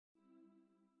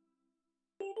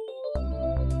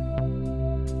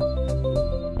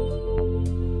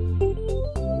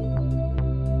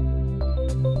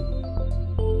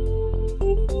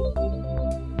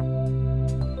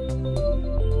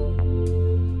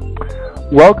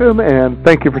Welcome and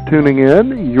thank you for tuning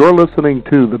in. You're listening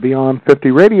to the Beyond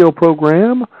 50 radio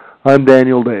program. I'm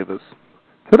Daniel Davis.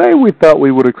 Today we thought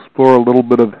we would explore a little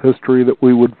bit of history that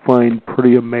we would find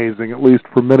pretty amazing, at least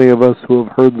for many of us who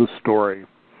have heard the story.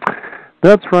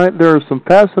 That's right, there are some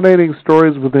fascinating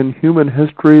stories within human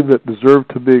history that deserve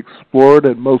to be explored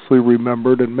and mostly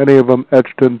remembered, and many of them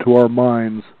etched into our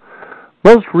minds.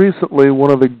 Most recently,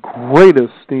 one of the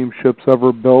greatest steamships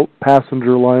ever built,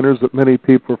 passenger liners that many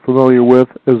people are familiar with,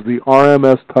 is the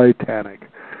RMS Titanic.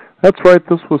 That's right,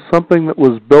 this was something that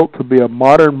was built to be a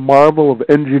modern marvel of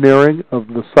engineering of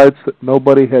the sights that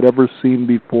nobody had ever seen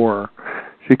before.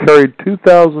 She carried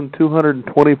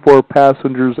 2,224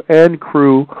 passengers and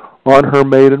crew on her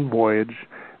maiden voyage,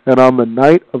 and on the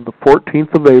night of the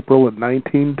 14th of April in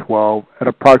 1912, at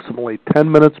approximately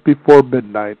 10 minutes before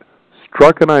midnight,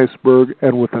 struck an iceberg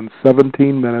and within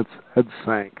 17 minutes had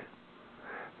sank.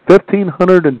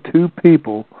 1,502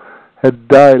 people had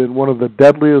died in one of the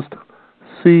deadliest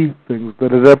sea things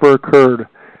that had ever occurred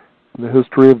in the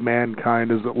history of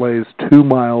mankind, as it lays 2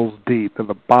 miles deep in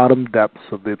the bottom depths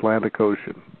of the Atlantic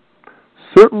Ocean.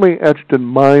 Certainly etched in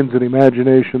minds and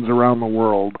imaginations around the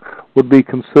world, would be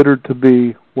considered to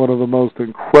be one of the most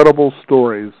incredible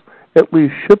stories, at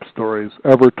least ship stories,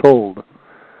 ever told.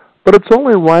 But it's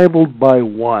only rivaled by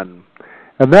one,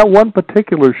 and that one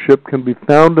particular ship can be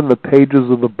found in the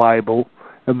pages of the Bible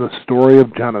and the story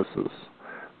of Genesis.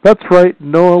 That's right,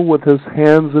 Noah with his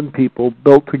hands and people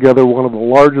built together one of the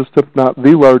largest, if not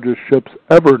the largest ships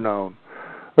ever known.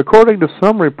 According to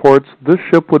some reports, this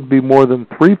ship would be more than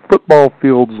 3 football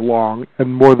fields long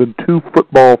and more than 2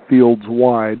 football fields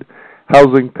wide,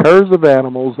 housing pairs of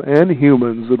animals and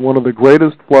humans in one of the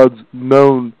greatest floods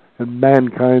known in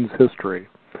mankind's history.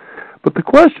 But the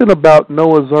question about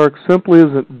Noah's Ark simply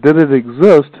isn't, did it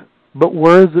exist, but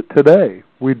where is it today?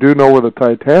 We do know where the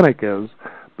Titanic is,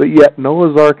 but yet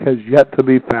Noah's Ark has yet to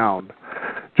be found.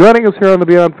 Joining us here on the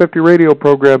Beyond 50 radio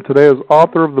program today is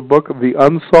author of the book The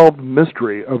Unsolved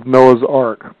Mystery of Noah's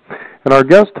Ark. And our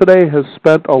guest today has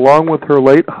spent, along with her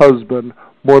late husband,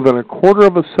 more than a quarter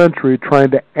of a century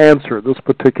trying to answer this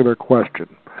particular question.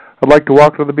 I'd like to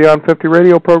welcome to the Beyond 50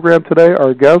 radio program today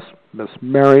our guest, Miss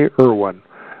Mary Irwin.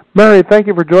 Mary, thank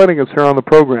you for joining us here on the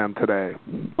program today.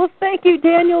 Well, thank you,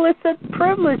 Daniel. It's a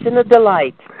privilege and a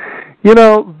delight. You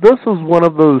know, this is one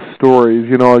of those stories,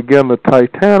 again, the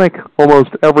Titanic,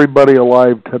 almost everybody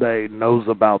alive today knows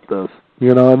about this,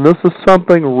 and this is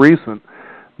something recent.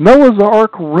 Noah's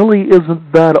Ark really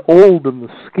isn't that old in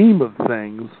the scheme of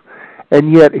things,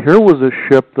 and yet here was a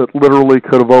ship that literally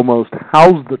could have almost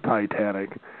housed the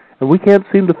Titanic, and we can't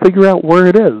seem to figure out where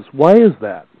it is. Why is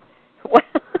that? Well,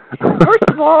 first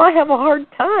of all, I have a hard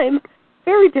time,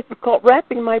 very difficult,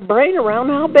 wrapping my brain around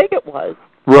how big it was.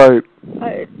 Right.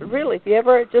 Really, if you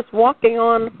ever just walking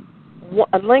on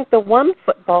a length of 1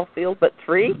 football field, but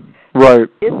 3, right,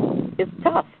 it's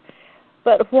tough.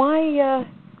 But why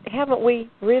haven't we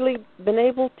really been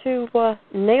able to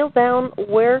nail down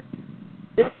where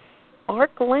this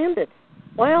ark landed?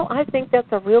 Well, I think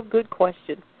that's a real good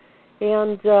question.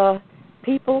 And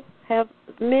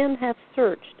men have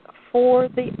searched for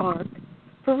the ark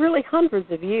for really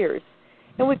hundreds of years.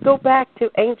 And we go back to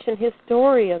ancient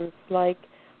historians like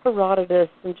Herodotus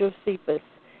and Josephus,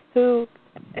 who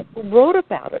wrote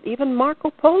about it. Even Marco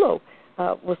Polo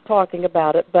was talking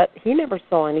about it, but he never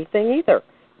saw anything either.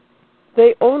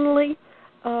 They only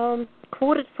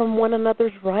quoted from one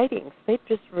another's writings. They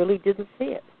just really didn't see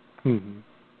it. Mm-hmm.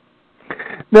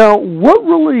 Now, what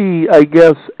really, I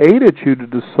guess, aided you to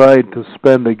decide to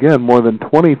spend, again, more than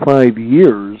 25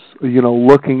 years,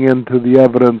 looking into the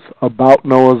evidence about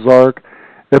Noah's Ark,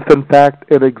 if in fact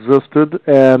it existed,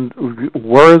 and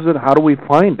where is it? How do we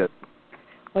find it?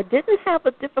 I didn't have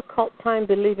a difficult time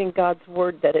believing God's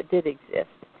word that it did exist.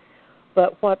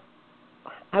 But what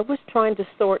I was trying to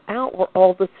sort out were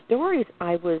all the stories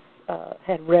I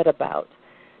had read about.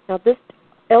 Now, this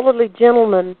elderly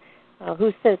gentleman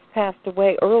who since passed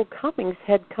away, Earl Cummings,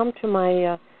 had come to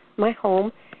my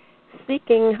home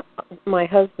seeking my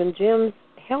husband Jim's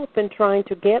help in trying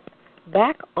to get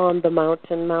back on the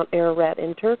mountain, Mount Ararat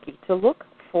in Turkey, to look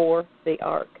for the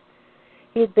ark.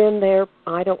 He had been there,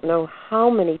 I don't know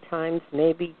how many times,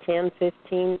 maybe 10,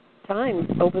 15 times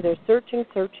over there, searching.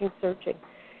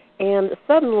 And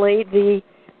suddenly the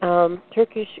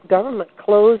Turkish government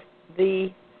closed the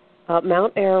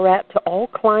Mount Ararat to all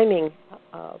climbing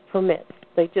permits.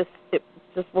 It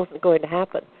just wasn't going to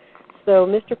happen. So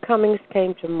Mr. Cummings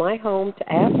came to my home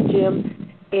to ask Jim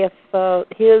if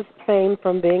his fame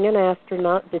from being an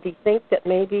astronaut, did he think that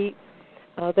maybe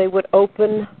they would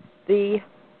open the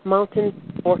mountain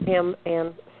for him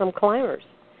and some climbers.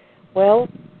 Well,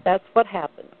 that's what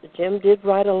happened. Jim did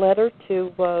write a letter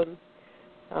to,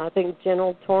 I think,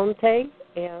 General Tormte,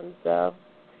 and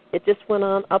it just went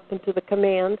on up into the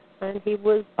command, and he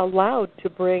was allowed to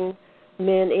bring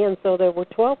men in. So there were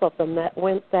 12 of them that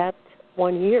went that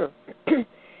 1 year.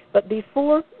 But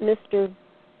before Mr.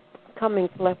 Cummings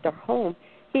left our home,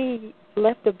 he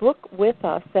left a book with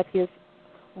us that his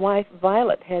wife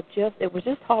Violet had it was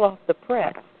just hot off the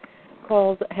press,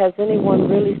 called Has Anyone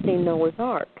Really Seen Noah's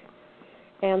Ark?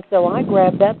 And so I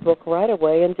grabbed that book right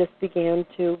away and just began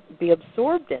to be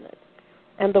absorbed in it.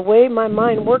 And the way my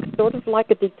mind works, sort of like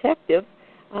a detective,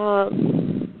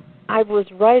 I was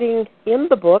writing in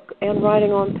the book and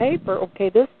writing on paper, okay,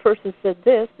 this person said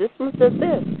this one said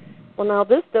this. Well, now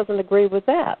this doesn't agree with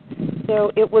that.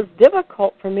 So it was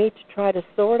difficult for me to try to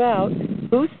sort out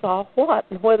who saw what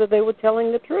and whether they were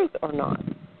telling the truth or not,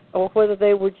 or whether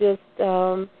they were just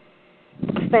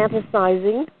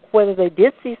fantasizing. Whether they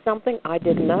did see something, I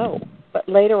didn't know. But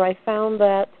later I found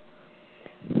that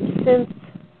since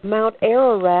Mount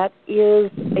Ararat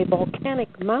is a volcanic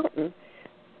mountain,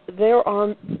 there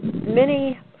are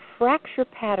many fracture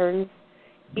patterns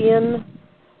in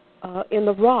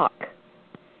the rock,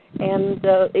 and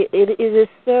it is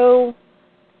so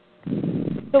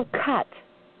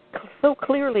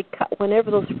clearly cut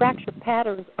whenever those fracture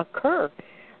patterns occur,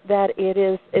 that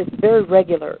it's very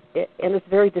regular, and it's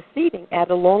very deceiving. At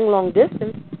a long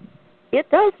distance, it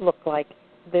does look like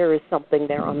there is something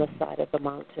there on the side of the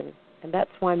mountain, and that's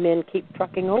why men keep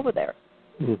trucking over there.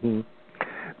 Mm-hmm.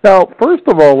 Now, first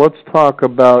of all, let's talk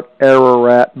about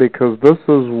Ararat, because this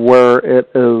is where it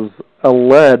is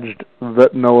alleged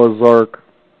that Noah's Ark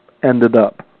ended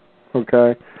up,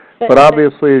 okay? But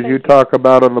obviously, as you talk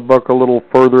about in the book a little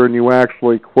further, and you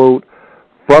actually quote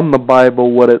from the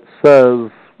Bible what it says,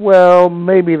 well,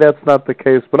 maybe that's not the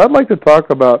case. But I'd like to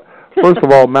talk about, first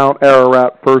of all, Mount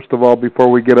Ararat, first of all, before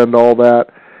we get into all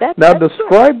that. Now,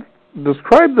 describe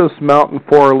this mountain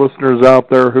for our listeners out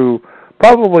there who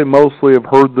probably mostly have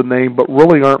heard the name but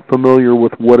really aren't familiar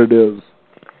with what it is.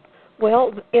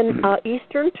 Well, in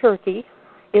eastern Turkey,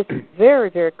 it's very,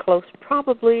 very close,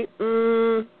 probably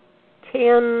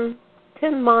 10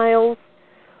 miles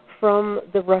from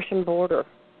the Russian border.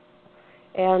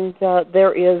 And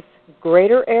there is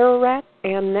Greater Ararat,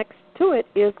 and next to it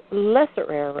is Lesser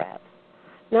Ararat.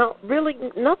 Now, really,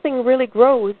 nothing really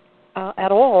grows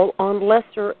at all on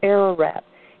Lesser Ararat.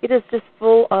 It is just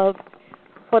full of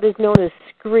what is known as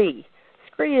scree.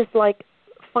 Scree is like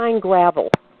fine gravel,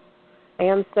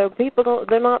 and so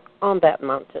they're not on that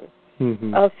mountain.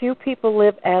 Mm-hmm. A few people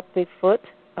live at the foot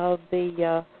of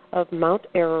Mount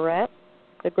Ararat,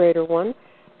 the greater one,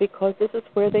 because this is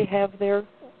where they have their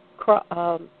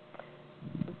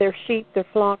sheep, their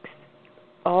flocks,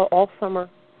 all summer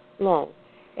long,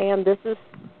 and this is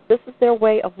their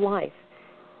way of life.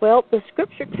 Well, the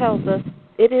Scripture tells us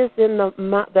it is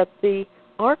that the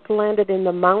ark landed in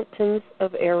the mountains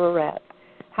of Ararat.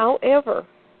 However,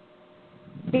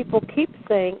 people keep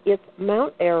saying it's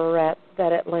Mount Ararat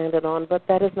that it landed on, but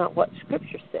that is not what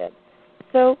Scripture said.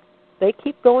 So they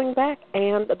keep going back,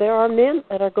 and there are men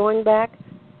that are going back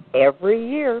every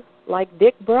year, like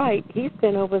Dick Bright. He's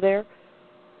been over there.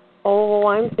 Oh,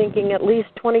 I'm thinking at least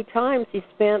 20 times. He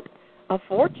spent a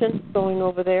fortune going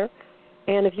over there.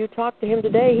 And if you talk to him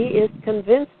today, he is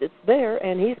convinced it's there,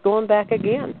 and he's going back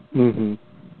again. Mm-hmm.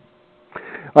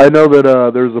 I know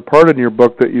that there's a part in your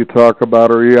book that you talk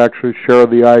about, or you actually share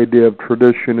the idea of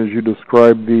tradition as you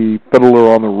describe the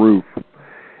fiddler on the roof.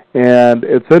 And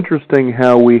it's interesting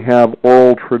how we have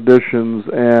oral traditions,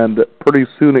 and pretty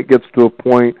soon it gets to a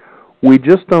point we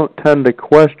just don't tend to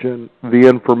question the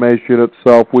information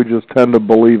itself. We just tend to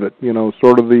believe it,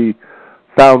 sort of the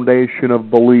foundation of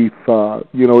belief,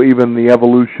 even the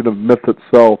evolution of myth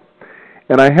itself.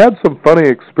 And I had some funny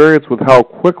experience with how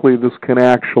quickly this can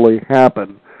actually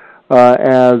happen.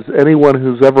 As anyone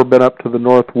who's ever been up to the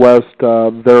Northwest,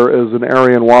 there is an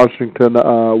area in Washington,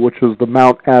 which is the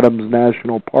Mount Adams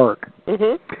National Park.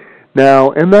 Mm-hmm.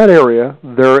 Now, in that area,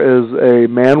 there is a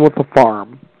man with a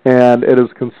farm, and it is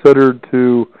considered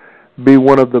to be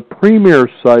one of the premier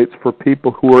sites for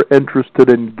people who are interested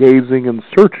in gazing and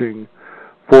searching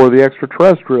for the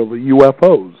extraterrestrial, the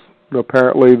UFOs.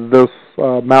 Apparently, this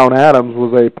Mount Adams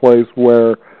was a place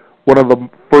where one of the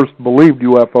first believed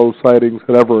UFO sightings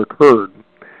had ever occurred.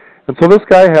 And so this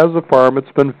guy has a farm.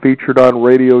 It's been featured on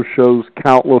radio shows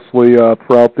countlessly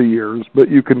throughout the years. But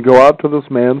you can go out to this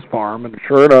man's farm, and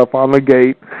sure enough, on the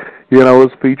gate,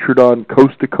 is featured on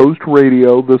Coast to Coast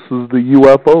radio. This is the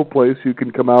UFO place. You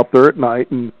can come out there at night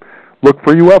and look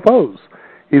for UFOs.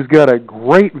 He's got a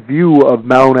great view of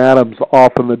Mount Adams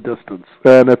off in the distance.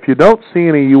 And if you don't see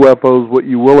any UFOs, what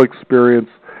you will experience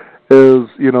is,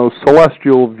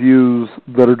 celestial views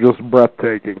that are just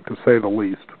breathtaking, to say the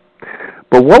least.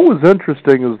 But what was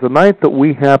interesting is the night that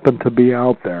we happened to be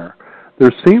out there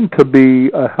seemed to be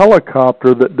a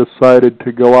helicopter that decided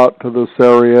to go out to this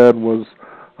area and was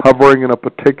hovering in a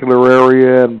particular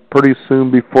area, and pretty soon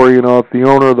before you know it, the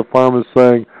owner of the farm is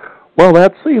saying, well,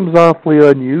 that seems awfully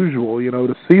unusual,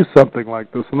 to see something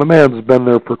like this. And the man's been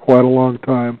there for quite a long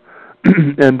time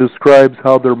and describes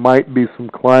how there might be some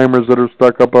climbers that are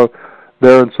stuck up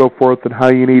there and so forth, and how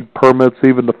you need permits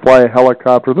even to fly a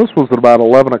helicopter. This was at about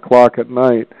 11 o'clock at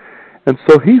night. And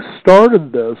so he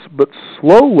started this, but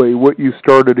slowly what you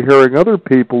started hearing other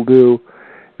people do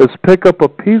is pick up a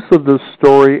piece of this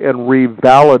story and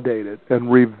revalidate it, and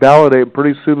revalidate.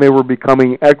 Pretty soon they were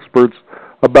becoming experts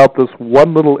about this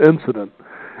one little incident.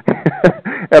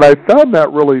 And I found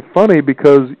that really funny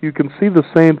because you can see the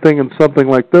same thing in something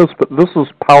like this, but this is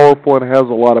powerful and has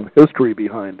a lot of history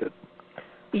behind it.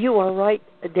 You are right,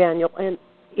 Daniel. And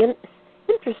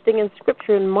interesting in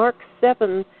Scripture in Mark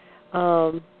 7,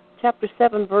 chapter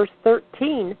 7, verse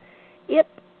 13, it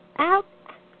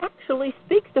actually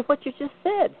speaks to what you just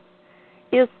said,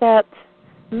 is that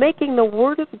making the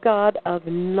Word of God of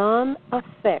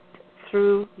non-effect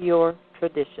through your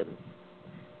traditions.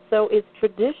 So it's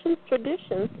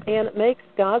traditions, and it makes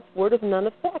God's Word of none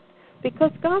effect.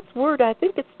 Because God's Word, I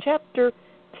think it's chapter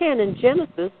 10 in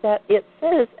Genesis, that it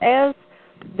says, as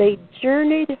they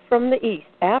journeyed from the east,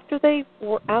 after they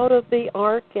were out of the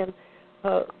ark and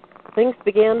things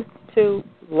began to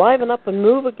liven up and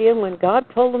move again when God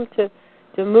told them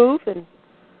to move and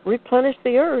replenish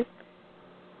the earth,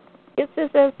 it says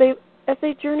as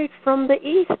they journeyed from the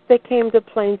east, they came to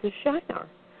plains of Shinar.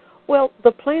 Well,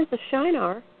 the plains of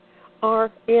Shinar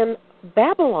are in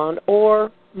Babylon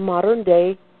or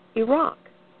modern-day Iraq.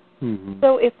 Mm-hmm.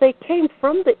 So if they came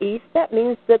from the east, that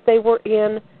means that they were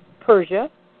in Persia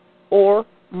or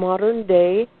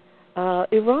modern-day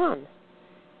Iran.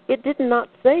 It did not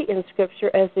say in Scripture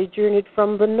as they journeyed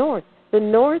from the north. The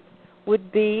north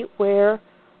would be where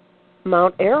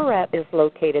Mount Ararat is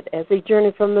located. As they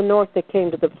journeyed from the north, they came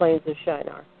to the plains of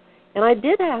Shinar. And I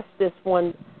did ask this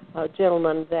one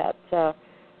gentleman that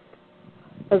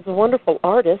is a wonderful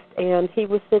artist, and he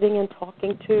was sitting and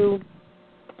talking to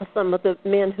some of the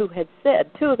men who had said,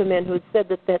 two of the men who had said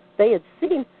that they had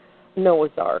seen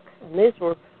Noah's Ark. And these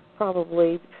were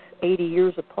probably 80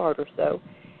 years apart or so.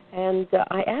 And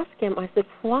I asked him, I said,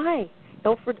 why,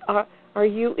 Alfred, are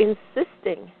you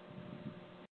insisting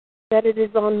that it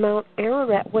is on Mount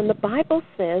Ararat when the Bible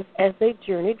says as they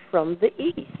journeyed from the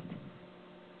east?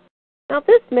 Now,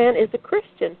 this man is a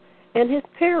Christian, and his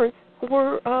parents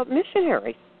were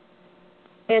missionaries.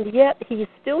 And yet he's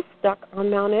still stuck on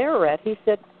Mount Ararat. He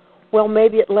said, well,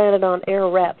 maybe it landed on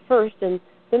Ararat first, and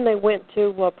then they went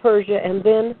to Persia, and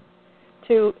then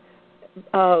to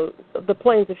the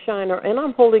plains of Shinar. And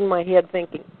I'm holding my head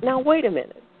thinking, now, wait a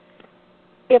minute.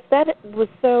 If that was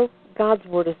so, God's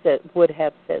Word would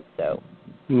have said so.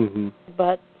 Mm-hmm.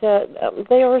 But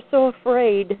they are so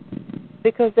afraid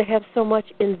because they have so much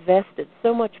invested,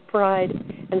 so much pride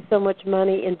and so much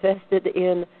money invested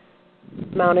in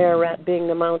Mount Ararat being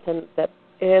the mountain, that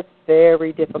it's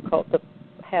very difficult to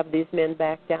have these men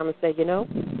back down and say,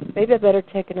 maybe I better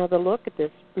take another look at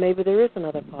this. Maybe there is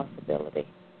another possibility.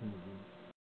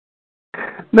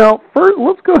 Now, first,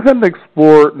 let's go ahead and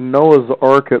explore Noah's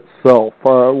Ark itself.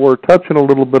 We're touching a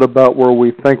little bit about where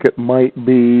we think it might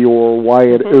be or why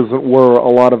it isn't where a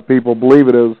lot of people believe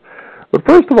it is. But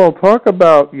first of all, talk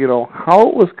about, how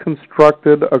it was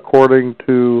constructed according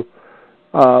to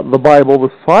the Bible, the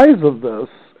size of this,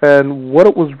 and what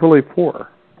it was really for.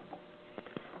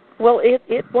 Well,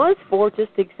 it was for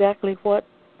just exactly what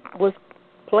was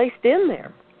placed in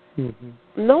there.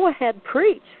 Mm-hmm. Noah had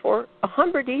preached for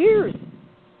 100 years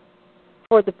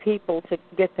for the people to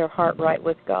get their heart right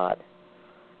with God.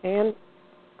 And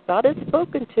God had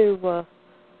spoken to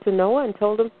Noah and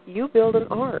told him, you build an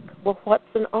ark. Well, what's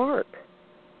an ark?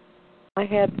 I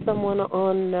had someone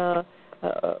on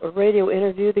a radio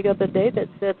interview the other day that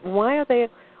said, why are they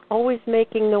always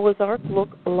making Noah's Ark look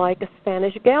like a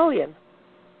Spanish galleon?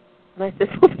 And I said,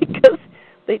 well, because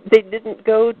they didn't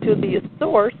go to the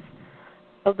source,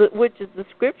 which is the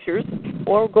Scriptures,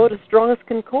 or go to Strong's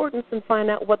Concordance and find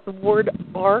out what the word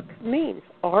ark means.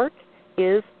 Ark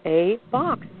is a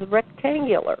box. It's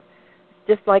rectangular,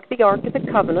 just like the Ark of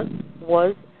the Covenant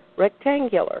was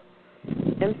rectangular.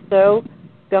 And so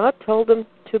God told them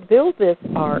to build this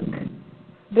ark,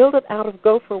 build it out of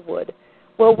gopher wood.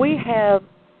 Well, we have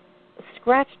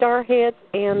scratched our heads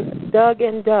and dug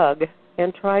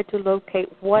and tried to locate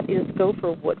what is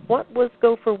gopher wood. What was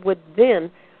gopher wood then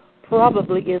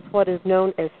probably is what is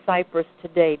known as cypress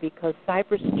today, because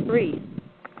cypress trees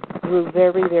grew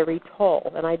very, very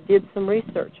tall. And I did some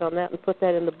research on that and put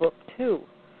that in the book, too.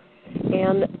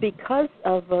 And because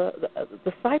of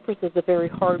the cypress is a very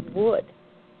hard wood.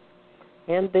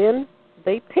 And then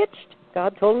they pitched.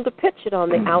 God told them to pitch it on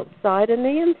the outside and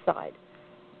the inside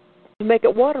to make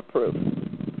it waterproof.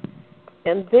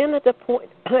 And then at the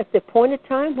appointed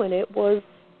time when it was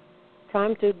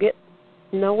time to get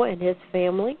Noah and his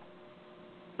family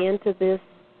into this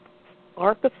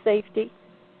ark of safety,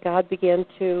 God began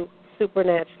to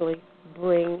supernaturally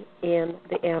bring in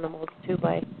the animals 2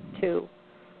 by 2.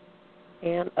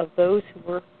 And of those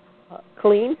who were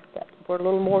clean, that were a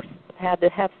little more, had to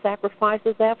have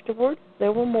sacrifices afterward,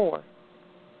 there were more.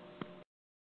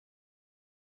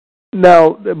 Now,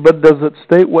 but does it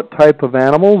state what type of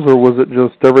animals, or was it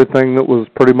just everything that was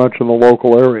pretty much in the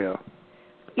local area?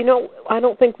 You know, I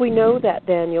don't think we know that,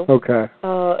 Daniel. Okay.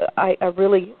 I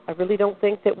really don't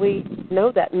think that we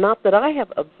know that. Not that I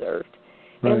have observed.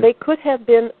 Right. And they could have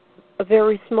been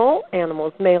very small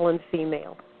animals, male and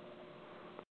female.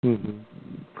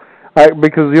 Mm-hmm.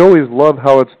 Because you always love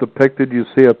how it's depicted. You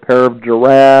see a pair of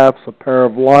giraffes, a pair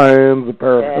of lions, a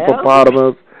pair of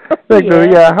hippopotamus.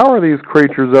 How are these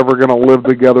creatures ever going to live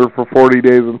together for 40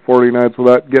 days and 40 nights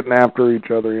without getting after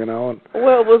each other, you know? And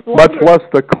well, it was much less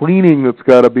the cleaning that's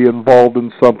got to be involved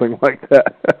in something like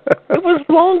that. It was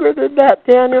longer than that,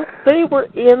 Daniel. They were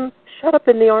shut up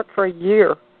in the ark for a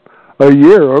year. A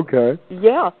year, okay.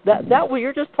 Yeah, that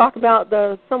you're just talking about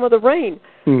some of the rain.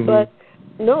 Mm-hmm. But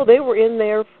no, they were in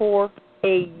there for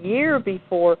a year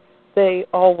before they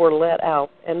all were let out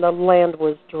and the land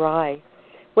was dry.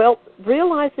 Well,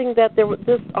 realizing that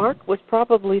this ark was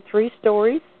probably 3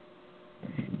 stories,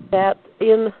 that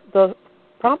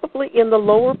probably in the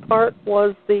lower part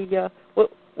was the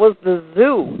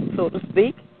zoo, so to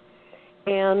speak,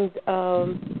 and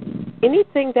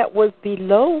anything that was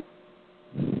below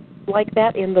like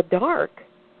that in the dark,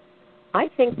 I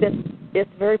think that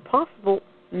it's very possible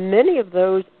many of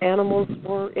those animals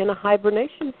were in a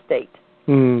hibernation state.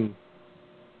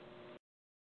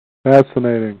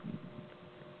 Fascinating.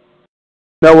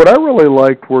 Now, what I really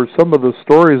liked were some of the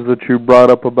stories that you brought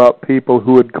up about people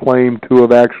who had claimed to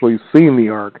have actually seen the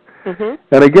ark. Mm-hmm.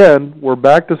 And again, we're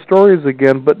back to stories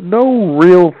again, but no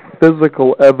real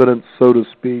physical evidence, so to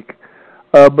speak.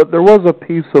 But there was a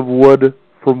piece of wood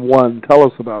from one. Tell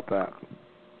us about that.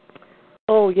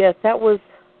 Oh, yes, that was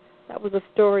a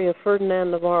story of Ferdinand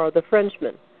Navarro, the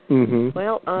Frenchman. Mm-hmm.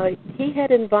 Well, he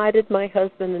had invited my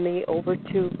husband and me over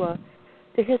to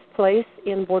his place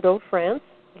in Bordeaux, France,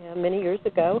 many years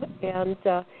ago, and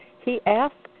he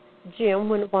asked Jim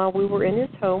while we were in his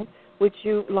home, would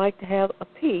you like to have a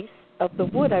piece of the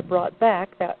wood I brought back,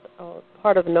 that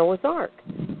part of Noah's Ark?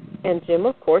 And Jim,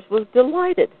 of course, was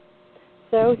delighted.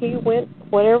 So he went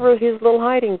whatever his little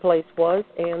hiding place was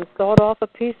and sawed off a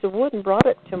piece of wood and brought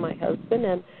it to my husband,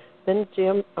 and then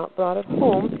Jim brought it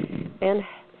home and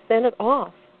sent it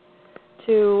off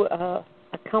to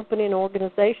a company, an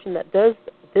organization that does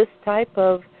this type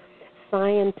of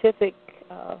scientific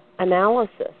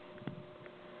analysis.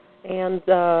 And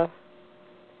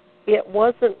it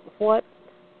wasn't what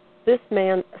this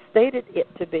man stated it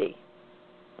to be.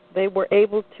 They were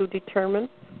able to determine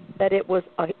that it was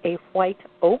a white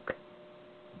oak.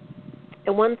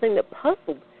 And one thing that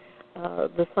puzzled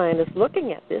the scientists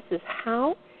looking at this is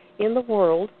how in the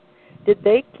world did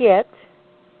they get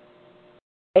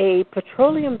a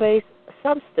petroleum-based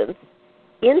substance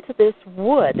into this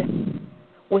wood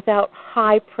without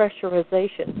high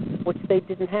pressurization, which they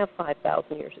didn't have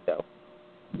 5,000 years ago.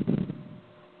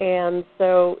 And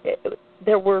so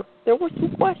there were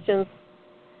some questions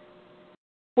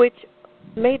which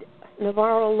made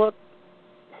Navarro look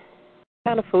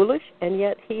kind of foolish, and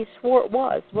yet he swore it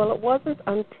was. Well, it wasn't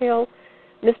until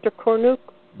Mr. Cornuke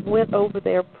went over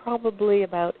there probably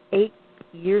about 8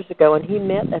 years ago, and he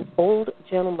met an old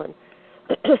gentleman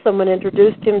someone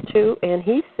introduced him to, and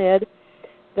he said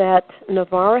that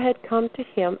Navarro had come to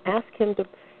him, asked him to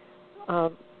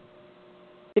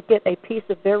get a piece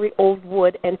of very old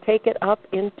wood and take it up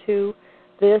into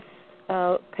this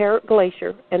Parrot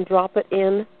Glacier and drop it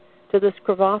in to this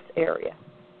crevasse area.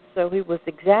 So he was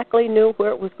exactly knew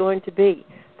where it was going to be.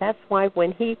 That's why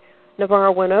when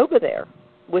Navarro went over there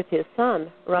with his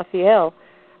son, Raphael,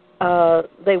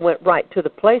 they went right to the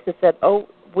place and said, oh,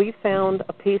 we found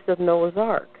a piece of Noah's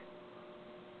Ark.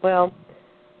 Well,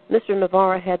 Mr.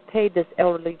 Navarro had paid this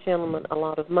elderly gentleman a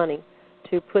lot of money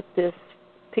to put this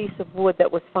piece of wood that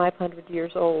was 500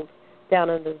 years old down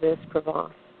into this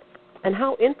crevasse. And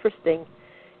how interesting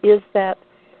is that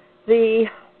the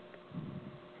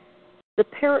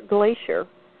Parrot Glacier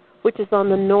which is on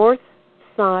the north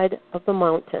side of the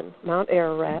mountain, Mount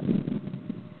Ararat.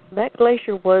 That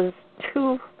glacier was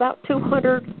about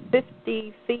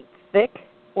 250 feet thick,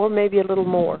 or maybe a little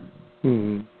more.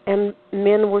 Mm-hmm. And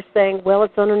men were saying, well,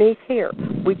 it's underneath here.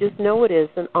 We just know it is.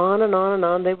 And on and on and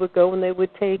on they would go, and they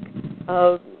would take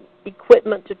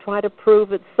equipment to try to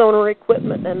prove it's sonar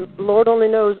equipment, and Lord only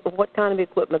knows what kind of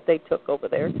equipment they took over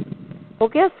there. Well,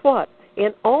 guess what?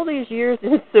 In all these years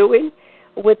ensuing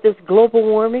with this global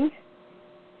warming,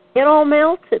 it all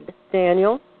melted,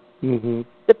 Daniel. Mm-hmm.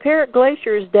 The Parrot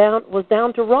Glacier was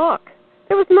down to rock.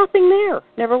 There was nothing there.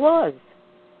 Never was.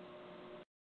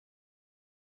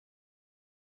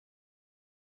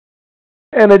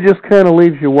 And it just kind of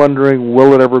leaves you wondering,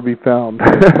 will it ever be found?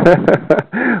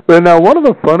 But now, one of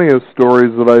the funniest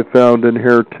stories that I found in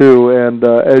here, too, and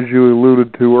as you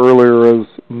alluded to earlier, as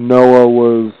Noah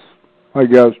was, I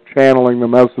guess, channeling the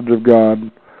message of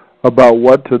God about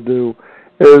what to do,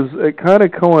 is it kind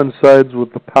of coincides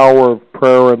with the power of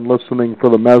prayer and listening for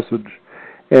the message.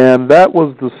 And that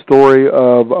was the story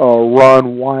of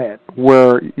Ron Wyatt,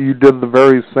 where you did the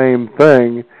very same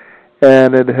thing,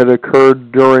 and it had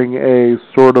occurred during a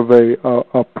sort of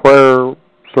a prayer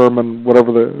sermon,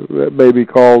 whatever it may be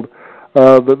called,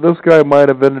 that this guy might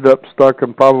have ended up stuck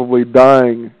and probably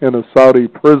dying in a Saudi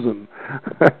prison.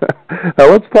 Now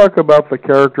let's talk about the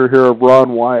character here of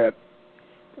Ron Wyatt.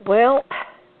 Well,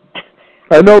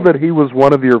 I know that he was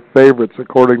one of your favorites,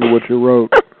 according to what you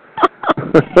wrote.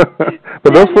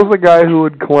 But this was a guy who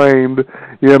had claimed,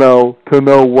 to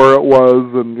know where it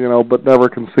was, and but never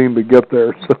can seem to get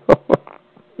there. So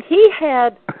he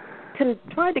had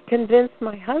tried to convince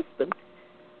my husband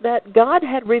that God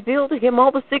had revealed to him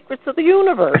all the secrets of the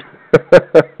universe.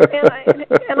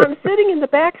 and I'm sitting in the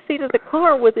back seat of the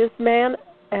car with this man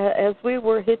as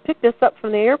he picked us up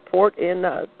from the airport in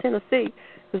Tennessee,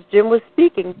 because Jim was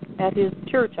speaking at his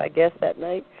church, I guess, that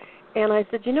night. And I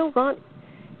said, Ron,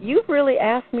 you've really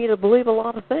asked me to believe a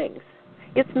lot of things.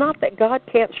 It's not that God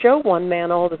can't show one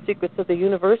man all the secrets of the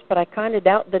universe, but I kind of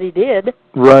doubt that he did.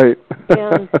 Right.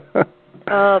 And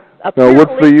now,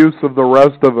 what's the use of the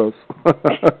rest of us?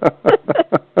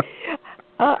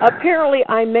 Apparently,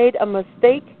 I made a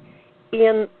mistake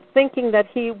in thinking that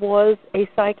he was a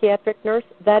psychiatric nurse.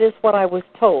 That is what I was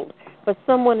told. But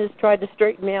someone has tried to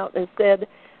straighten me out and said,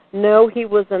 no, he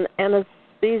was an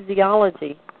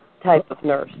anesthesiology type of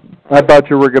nurse. I thought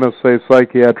you were going to say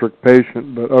psychiatric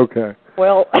patient, but okay.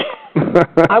 Well,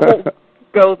 I won't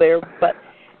go there, but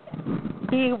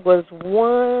he was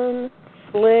one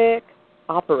slick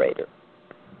operator.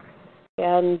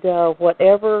 And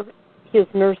whatever his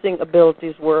nursing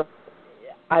abilities were,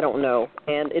 I don't know.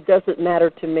 And it doesn't matter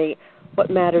to me. What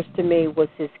matters to me was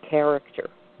his character.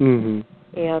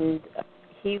 Mm-hmm. And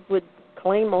he would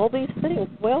claim all these things.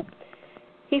 Well,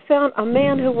 he found a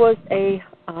man who was a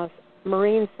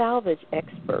marine salvage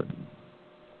expert.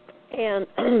 And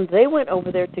they went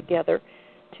over there together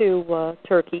to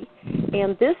Turkey.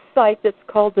 And this site that's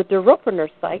called the Darupiner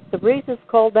site, the reason it's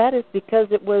called that is because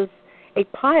it was a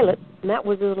pilot, and that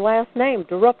was his last name,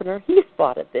 Darupiner. He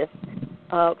spotted this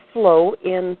flow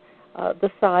in the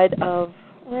side of,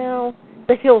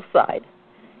 the hillside.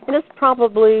 And it's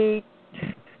probably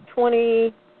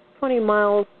 20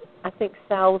 miles, I think,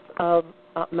 south of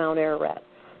Mount Ararat.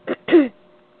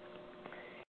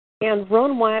 And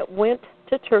Ron Wyatt went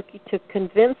to Turkey to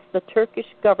convince the Turkish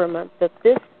government that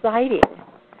this sighting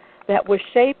that was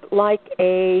shaped like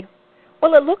it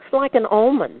looks like an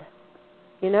almond,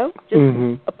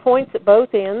 just points at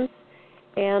both ends,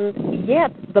 and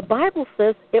yet the Bible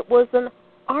says it was an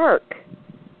ark.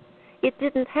 It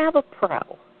didn't have a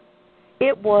prow.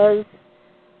 It was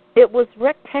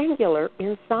rectangular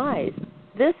in size.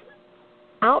 This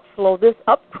outflow, this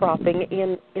upcropping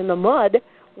in the mud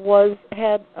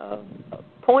had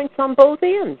points on both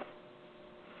ends.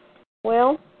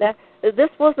 Well, this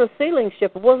wasn't a sailing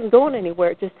ship. It wasn't going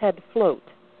anywhere. It just had to float.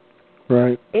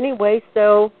 Right. Anyway,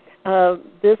 so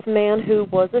this man who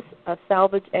was a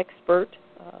salvage expert,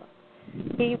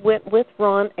 he went with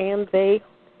Ron, and they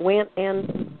went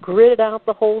and gridded out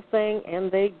the whole thing,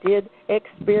 and they did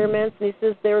experiments, and he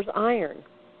says there's iron.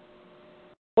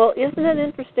 Well, isn't it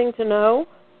interesting to know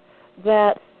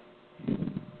that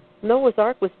Noah's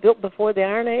Ark was built before the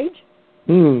Iron Age?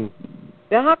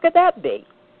 Now, how could that be?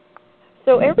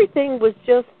 So everything was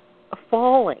just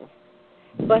falling.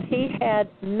 But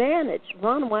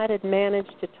Ron Wyatt had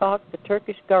managed to talk the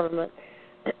Turkish government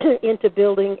into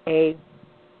building a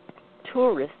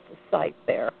tourist site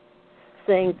there,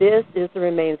 saying this is the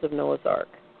remains of Noah's Ark.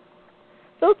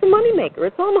 So it's a moneymaker.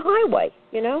 It's on the highway,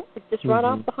 It's just right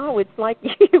off the highway. It's like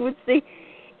you would see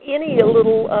any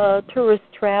little tourist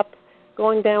trap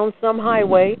going down some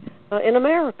highway in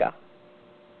America.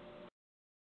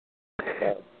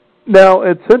 Now,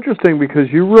 it's interesting because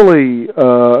you really,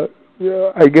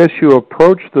 I guess you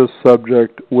approach this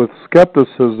subject with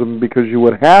skepticism because you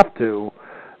would have to,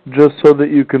 just so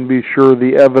that you can be sure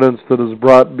the evidence that is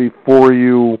brought before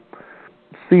you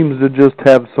seems to just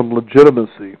have some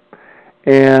legitimacy.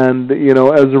 And,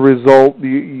 as a result,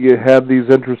 you had these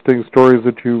interesting stories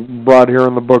that you brought here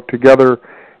in the book together,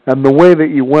 and the way that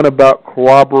you went about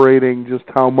corroborating just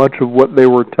how much of what they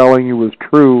were telling you was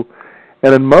true.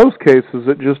 And in most cases,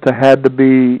 it just had to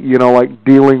be, like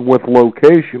dealing with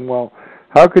location. Well,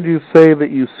 how could you say that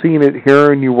you've seen it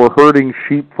here and you were herding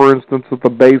sheep, for instance, at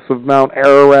the base of Mount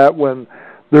Ararat when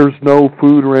there's no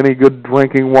food or any good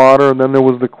drinking water? And then there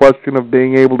was the question of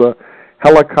being able to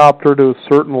helicopter to a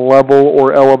certain level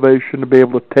or elevation to be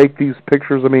able to take these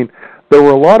pictures. I mean, there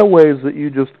were a lot of ways that you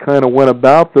just kind of went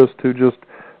about this to just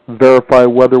verify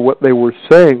whether what they were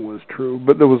saying was true.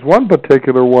 But there was one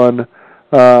particular one,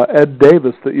 Ed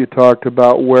Davis, that you talked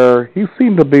about, where he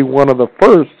seemed to be one of the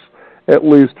first, at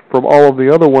least from all of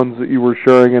the other ones that you were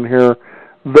sharing in here,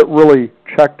 that really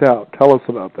checked out. Tell us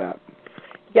about that.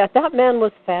 Yeah, that man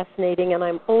was fascinating, and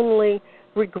I'm only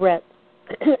regret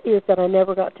is that I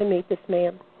never got to meet this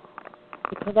man,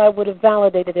 because I would have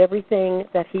validated everything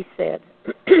that he said.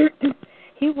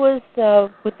 He was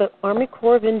with the Army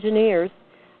Corps of Engineers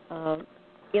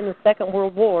in the Second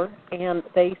World War, and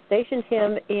they stationed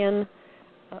him in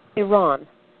Iran.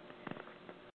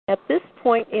 At this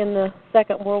point in the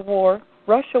Second World War,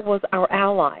 Russia was our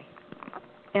ally,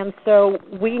 and so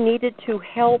we needed to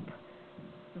help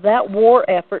that war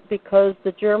effort because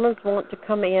the Germans want to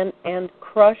come in and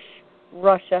crush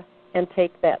Russia and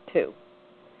take that too.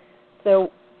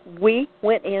 So we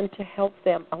went in to help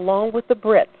them along with the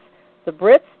Brits. The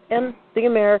Brits and the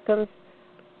Americans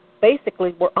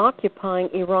basically were occupying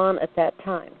Iran at that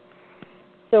time.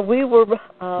 So we were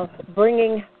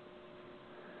bringing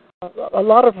a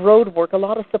lot of road work, a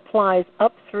lot of supplies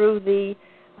up through the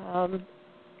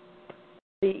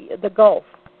Gulf.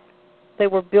 They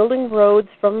were building roads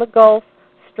from the Gulf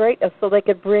straight so they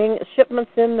could bring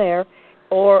shipments in there,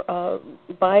 or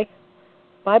by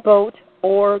boat,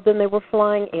 or then they were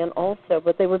flying in also.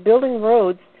 But they were building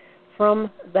roads from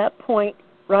that point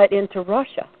right into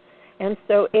Russia. And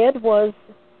so Ed was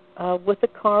with the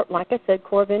car, like I said,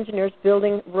 Corps of Engineers,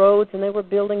 building roads, and they were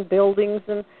building buildings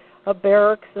and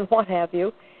barracks and what have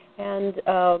you. And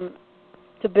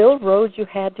to build roads, you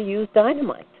had to use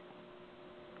dynamite.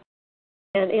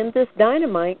 And in this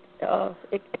dynamite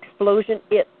explosion,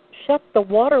 it shut the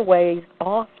waterways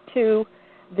off to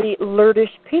the Kurdish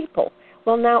people.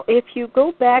 Well, now, if you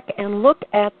go back and look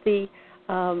at the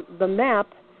map,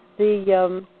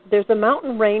 there's a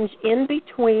mountain range in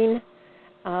between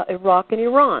Iraq and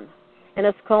Iran, and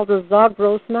it's called the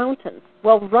Zagros Mountains.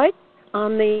 Well, right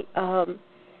on the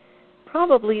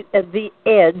probably at the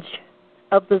edge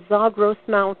of the Zagros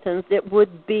Mountains, it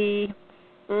would be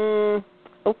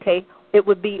it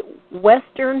would be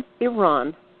western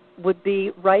Iran, would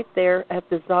be right there at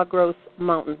the Zagros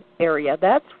Mountain area.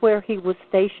 That's where he was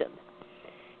stationed.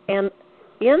 And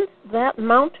in that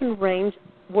mountain range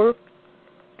were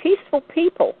peaceful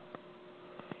people.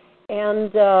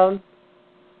 And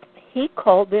he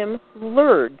called them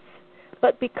Lurds.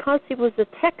 But because he was a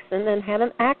Texan and had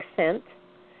an accent,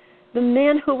 the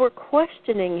men who were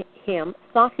questioning him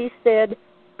thought he said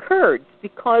Kurds,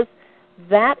 because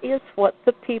that is what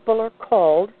the people are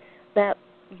called that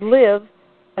live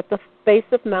at the base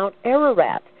of Mount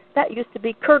Ararat. That used to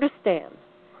be Kurdistan.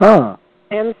 Huh.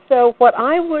 And so what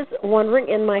I was wondering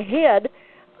in my head,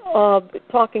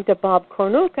 talking to Bob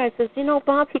Kornuk, I says,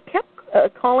 Bob, he kept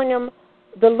calling them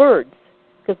the Lurds,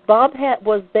 because Bob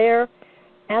was there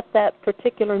at that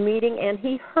particular meeting, and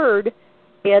he heard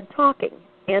Ed talking.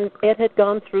 And Ed had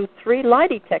gone through 3 lie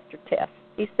detector tests.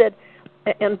 He said,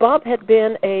 and Bob had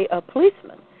been a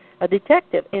policeman, a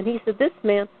detective, and he said, this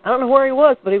man, I don't know where he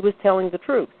was, but he was telling the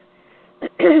truth.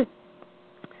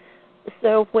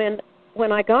 So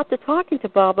when I got to talking to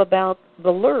Bob about the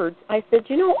Lurds, I said,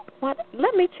 you know what,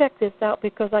 let me check this out,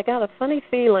 because I got a funny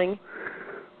feeling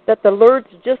that the Lurds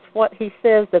are just what he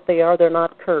says that they are. They're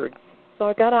not Kurds. So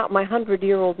I got out my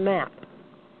 100-year-old map,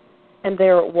 and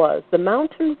there it was. The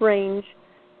mountain range,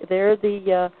 there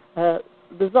the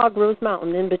Zagros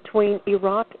Mountain in between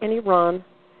Iraq and Iran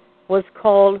was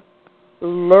called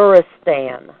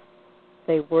Luristan.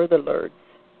 They were the Lurds.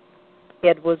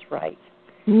 Ed was right.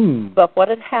 But what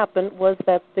had happened was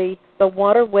that the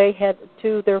waterway had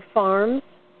to their farms,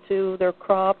 to their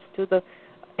crops, to the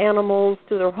animals,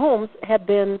 to their homes, had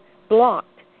been blocked,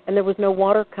 and there was no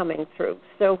water coming through.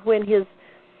 So when his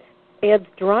Ed's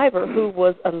driver, who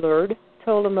was alert,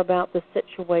 told him about the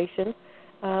situation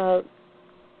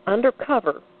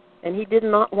undercover, and he did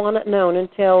not want it known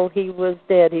until he was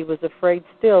dead. He was afraid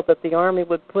still that the Army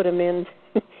would put him in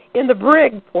in the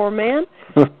brig, poor man.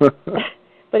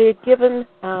 But he had given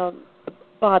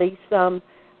Body some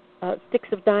sticks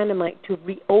of dynamite to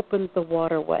reopen the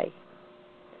waterway.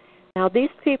 Now, these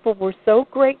people were so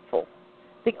grateful.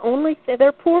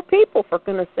 They're poor people, for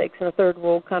goodness sakes, in a third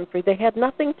world country. They had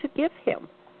nothing to give him.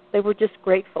 They were just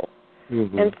grateful.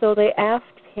 Mm-hmm. And so they asked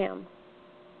him,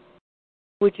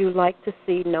 would you like to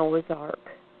see Noah's Ark?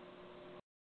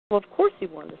 Well, of course he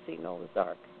wanted to see Noah's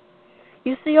Ark.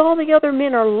 You see, all the other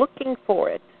men are looking for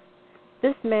it.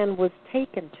 This man was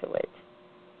taken to it.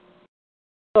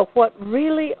 But what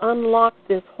really unlocked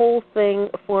this whole thing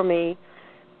for me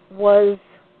was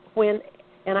when,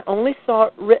 and I only saw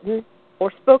it written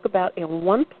or spoke about in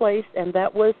one place, and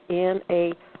that was in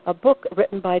a book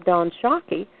written by Don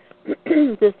Shockey,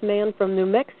 this man from New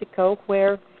Mexico,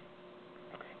 where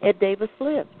Ed Davis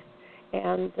lived.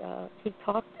 And he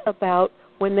talked about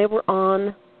when they were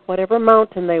on whatever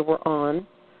mountain they were on,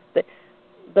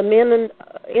 the men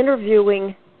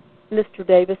interviewing Mr.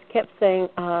 Davis kept saying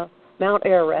Mount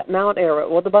Ararat, Mount Ararat.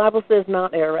 Well, the Bible says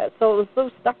Mount Ararat. So it was so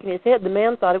stuck in his head. The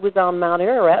man thought it was on Mount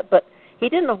Ararat, but he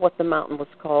didn't know what the mountain was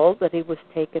called that he was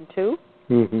taken to.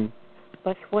 Mm-hmm.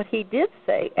 But what he did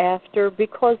say after,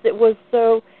 because it was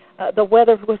so, the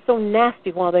weather was so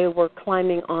nasty while they were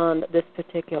climbing on this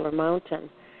particular mountain,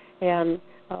 and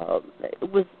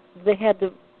they had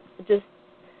to just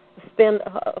spend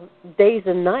days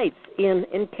and nights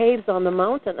in caves on the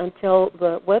mountain until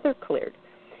the weather cleared.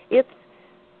 It's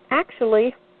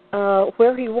actually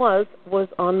where he was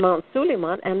on Mount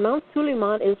Suleiman, and Mount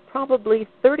Suleiman is probably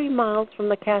 30 miles from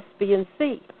the Caspian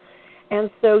Sea. And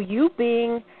so you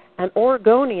being an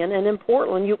Oregonian, and in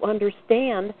Portland, you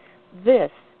understand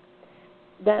this,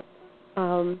 that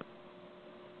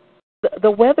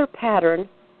the weather pattern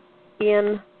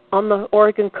on the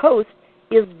Oregon coast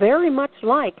is very much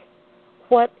like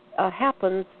what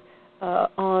happens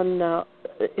in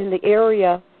the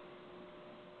area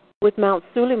with Mount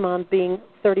Suleiman being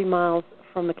 30 miles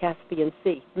from the Caspian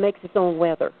Sea. It makes its own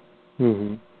weather.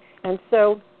 Mm-hmm. And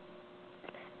so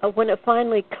when it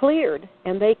finally cleared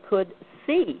and they could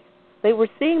see, they were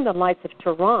seeing the lights of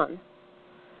Tehran,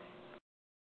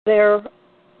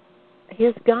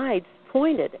 his guides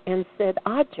pointed and said,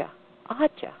 Aja,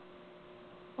 Aja.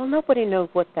 Well, nobody knew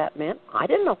what that meant. I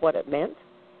didn't know what it meant.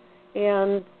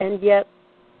 And yet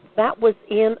that was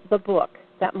in the book.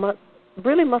 That must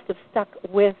have stuck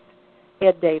with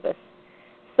Ed Davis.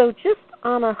 So just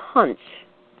on a hunch,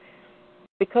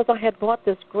 because I had bought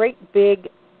this great big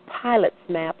pilot's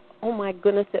map, oh my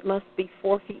goodness, it must be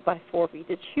 4 feet by 4 feet.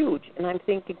 It's huge. And I'm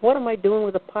thinking, what am I doing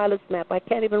with a pilot's map? I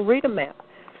can't even read a map.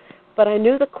 But I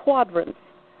knew the quadrants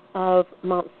of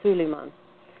Mount Suleiman.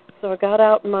 So I got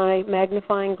out my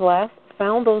magnifying glass,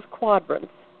 found those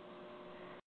quadrants,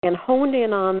 and honed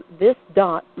in on this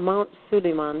dot, Mount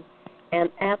Suleiman, and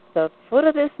at the foot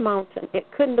of this mountain, it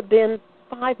couldn't have been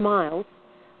 5 miles,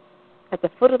 at the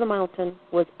foot of the mountain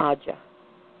was Aja.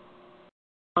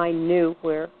 I knew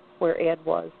where Ed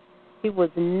was. He was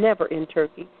never in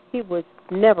Turkey. He was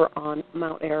never on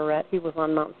Mount Ararat. He was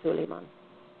on Mount Suleiman.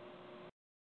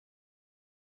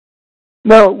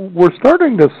 Now, we're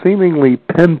starting to seemingly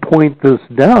pinpoint this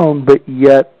down, but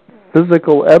yet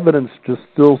physical evidence just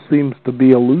still seems to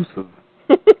be elusive.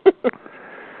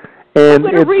 I'm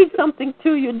going to read something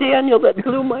to you, Daniel, that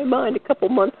blew my mind a couple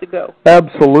months ago.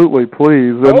 Absolutely,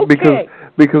 please. And okay.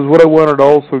 Because what I wanted to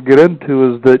also get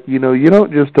into is that, you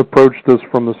don't just approach this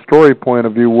from the story point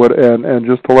of view, and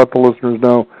just to let the listeners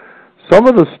know, some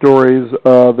of the stories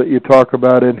that you talk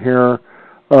about in here,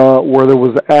 where there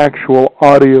was actual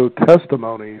audio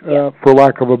testimony, for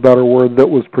lack of a better word, that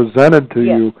was presented to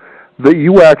you, that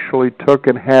you actually took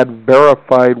and had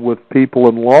verified with people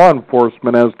in law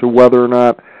enforcement as to whether or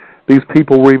not these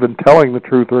people were even telling the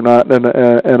truth or not. And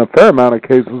in a fair amount of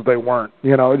cases, they weren't.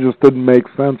 It just didn't make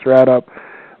sense or add up.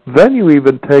 Then you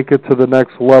even take it to the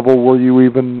next level where you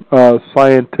even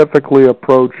scientifically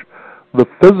approach the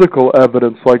physical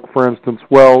evidence, like, for instance,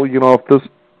 if this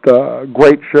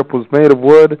great ship was made of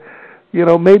wood,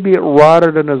 maybe it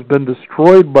rotted and has been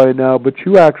destroyed by now, but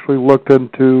you actually looked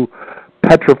into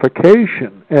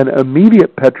petrification and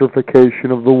immediate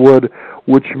petrification of the wood,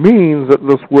 which means that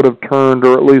this would have turned,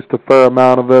 or at least a fair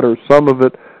amount of it, or some of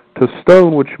it, to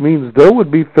stone, which means there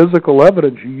would be physical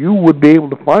evidence. You would be able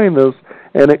to find this,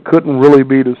 and it couldn't really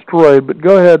be destroyed. But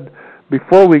go ahead,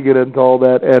 before we get into all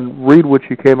that, and read what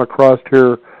you came across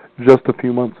here just a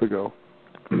few months ago.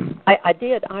 I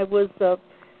did. I was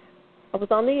I was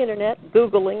on the internet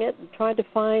Googling it and trying to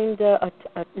find a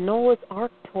Noah's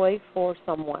Ark toy for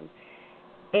someone.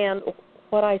 And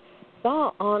what I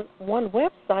saw on one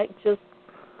website just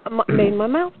made my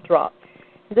mouth drop.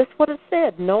 This is what it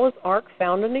said: Noah's Ark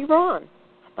found in Iran.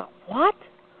 I thought, what?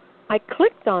 I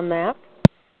clicked on that,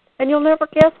 and you'll never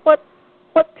guess what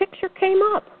picture came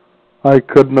up. I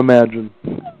couldn't imagine.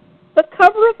 The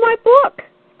cover of my book.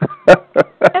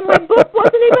 And my book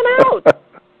wasn't even out.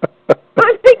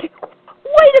 I'm thinking,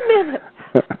 wait a minute.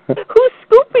 Who's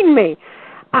scooping me?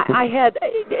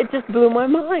 It just blew my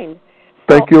mind.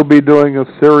 Think you'll be doing a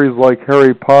series like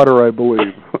Harry Potter, I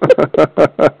believe.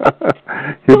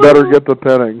 You better get the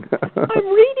penning. I'm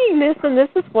reading this, and this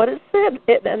is what it said,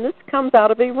 and this comes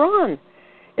out of Iran.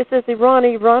 It says,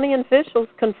 Iranian officials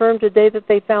confirmed today that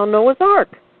they found Noah's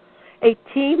Ark. A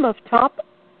team of top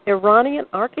Iranian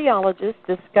archaeologists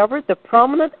discovered the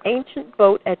prominent ancient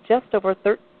boat at just over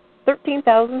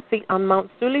 13,000 feet on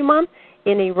Mount Suleiman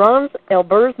in Iran's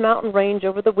Elburz mountain range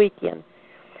over the weekend.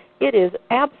 It is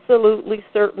absolutely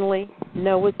certainly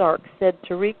Noah's Ark, said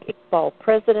Tariq Iqbal,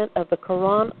 president of the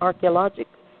Quran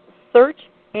Archaeological Search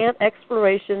and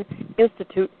Exploration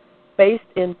Institute based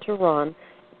in Tehran.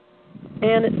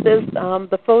 And it says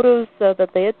the photos that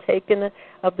they had taken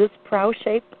of this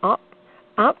prow-shaped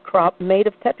outcrop made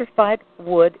of petrified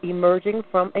wood emerging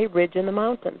from a ridge in the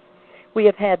mountains. We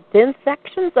have had thin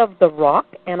sections of the rock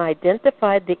and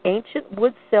identified the ancient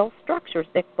wood cell structures,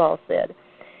 Iqbal said.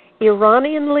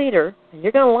 Iranian leader,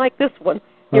 you're going to like this one,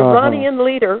 Iranian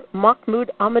leader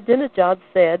Mahmoud Ahmadinejad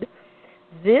said,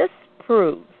 this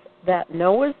proves that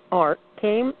Noah's Ark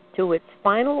came to its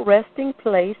final resting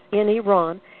place in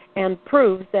Iran and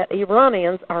proves that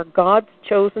Iranians are God's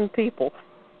chosen people.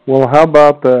 Well, how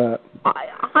about that?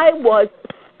 I was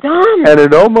stunned. And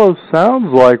it almost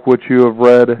sounds like what you have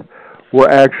read were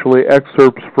actually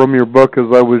excerpts from your book, as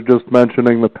I was just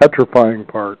mentioning the petrifying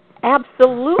part.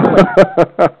 Absolutely.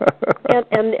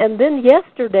 and then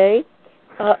yesterday,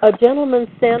 a gentleman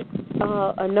sent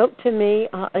a note to me,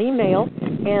 email,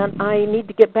 and I need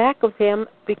to get back with him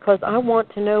because I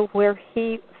want to know where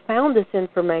he found this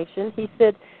information. He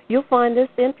said, you'll find this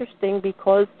interesting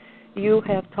because you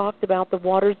have talked about the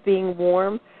waters being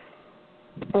warm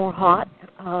or hot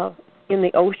in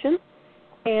the ocean,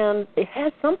 and it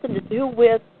has something to do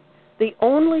with the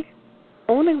only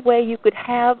way you could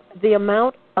have the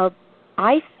amount of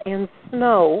ice and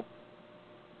snow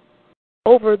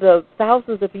over the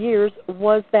thousands of years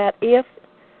was that if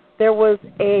there was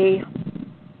a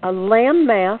land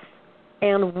mass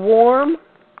and warm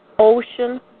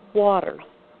ocean waters.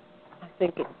 I'm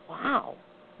thinking, wow,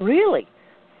 really?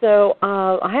 So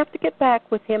I have to get back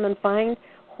with him and find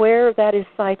where that is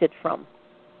cited from.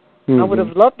 I would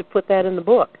have loved to put that in the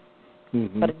book,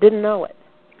 but I didn't know it.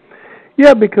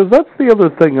 Yeah, because that's the other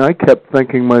thing I kept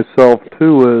thinking myself,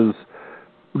 too, is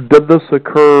did this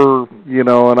occur,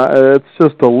 and it's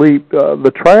just a leap.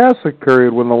 The Triassic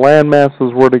period, when the land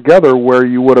masses were together, where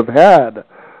you would have had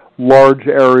large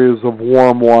areas of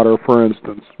warm water, for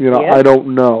instance. Yes. I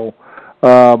don't know.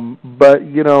 But,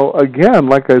 again,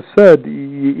 like I said,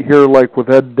 you hear like with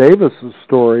Ed Davis's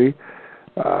story,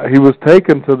 he was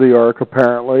taken to the Ark,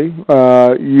 apparently.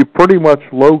 You pretty much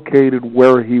located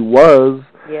where he was.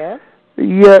 Yes.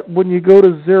 Yet, when you go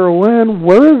to zero in,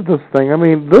 where is this thing? I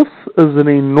mean, this is an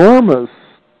enormous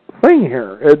thing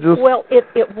here.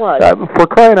 It was. For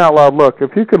crying out loud, look,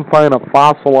 if you can find a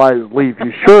fossilized leaf,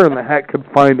 you sure in the heck could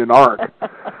find an Ark.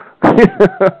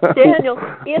 Daniel,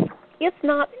 it's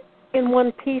not in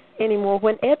one piece anymore.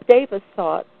 When Ed Davis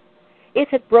saw it, it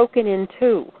had broken in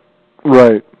two.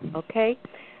 Right. Okay?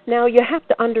 Now, you have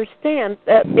to understand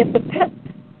that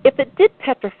if it did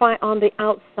petrify on the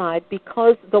outside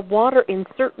because the water in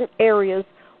certain areas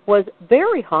was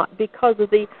very hot because of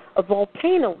the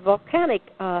volcanic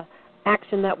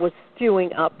action that was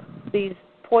spewing up these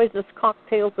poisonous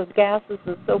cocktails of gases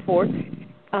and so forth,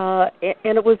 and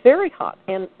it was very hot.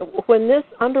 And when this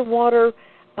underwater,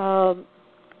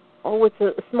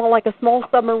 it's like a small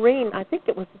submarine. I think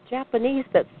it was the Japanese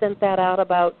that sent that out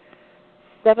about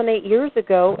 7-8 years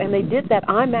ago, and they did that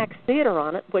IMAX theater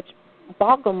on it, which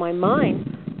boggled my mind.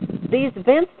 These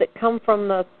vents that come from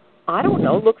the, I don't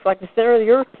know, looks like the center of the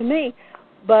earth to me,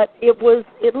 but it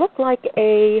looked like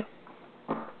a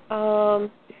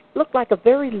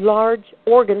very large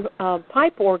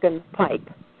pipe,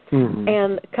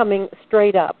 and coming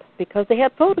straight up because they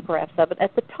had photographs of it.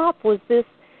 At the top was this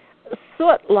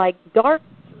soot, like dark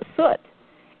soot,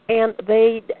 and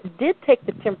they did take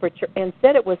the temperature and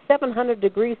said it was 700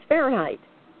 degrees Fahrenheit.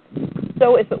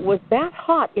 So if it was that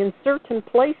hot in certain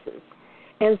places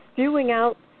and spewing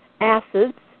out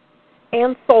acids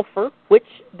and sulfur, which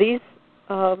these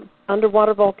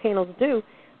underwater volcanoes do,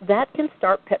 that can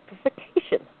start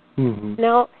petrification. Mm-hmm.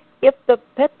 Now, if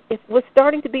it was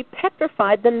starting to be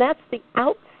petrified, then that's the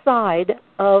outside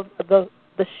of the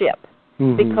ship,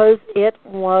 Mm-hmm. because it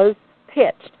was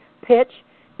pitched. Pitch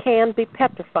can be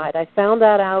petrified. I found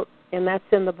that out, and that's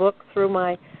in the book through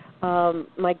my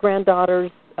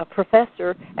granddaughter's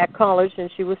professor at college, and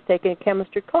she was taking a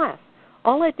chemistry class.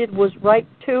 All I did was write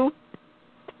 2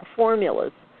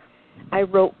 formulas. I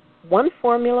wrote one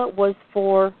formula was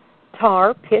for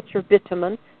tar, pitch, or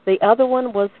bitumen. The other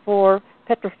one was for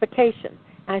petrification.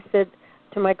 I said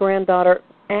to my granddaughter,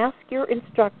 ask your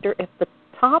instructor if the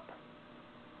top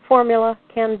formula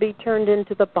can be turned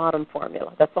into the bottom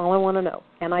formula. That's all I want to know.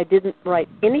 And I didn't write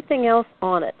anything else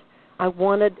on it. I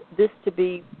wanted this to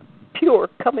be pure,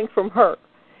 coming from her.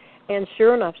 And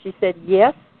sure enough, she said,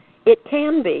 yes, it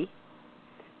can be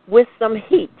with some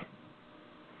heat.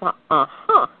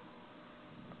 Uh-huh.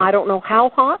 I don't know how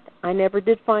hot. I never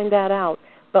did find that out.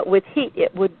 But with heat,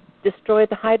 it would destroy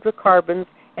the hydrocarbons,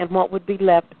 and what would be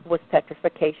left was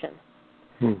petrification.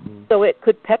 Mm-hmm. So it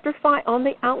could petrify on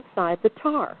the outside, the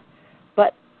tar,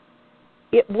 but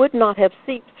it would not have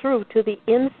seeped through to the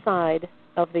inside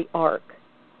of the ark,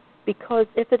 because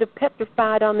if it had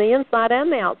petrified on the inside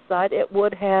and the outside, it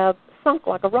would have sunk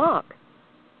like a rock.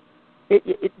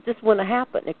 It just wouldn't have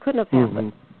happened. It couldn't have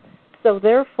happened. Mm-hmm. So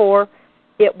therefore,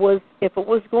 if it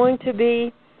was going to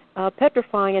be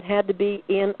petrifying, it had to be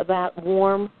in that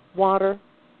warm water,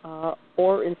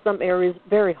 or in some areas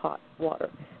very hot water.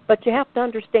 But you have to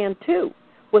understand, too,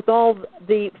 with all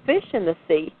the fish in the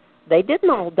sea, they didn't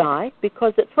all die,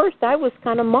 because at first I was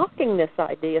kind of mocking this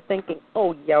idea, thinking,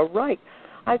 oh, yeah, right.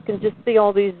 I can just see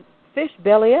all these fish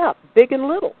belly up, big and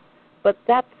little. But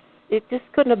it just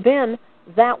couldn't have been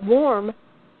that warm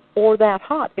or that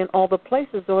hot in all the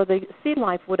places, or the sea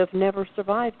life would have never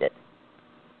survived it.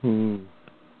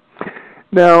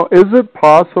 Now, is it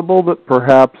possible that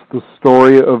perhaps the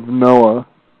story of Noah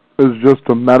is just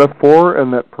a metaphor,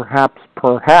 and that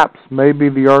perhaps maybe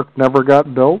the ark never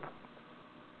got built?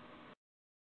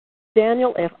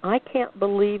 Daniel, if I can't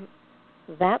believe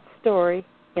that story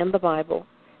in the Bible,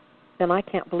 then I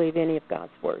can't believe any of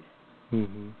God's Word.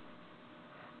 Mm-hmm.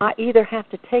 I either have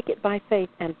to take it by faith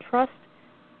and trust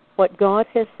what God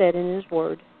has said in His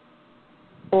Word,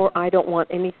 or I don't want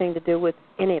anything to do with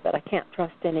any of it. I can't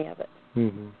trust any of it.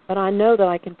 Mm-hmm. But I know that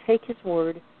I can take His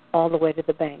Word all the way to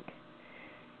the bank.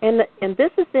 And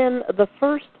this is in the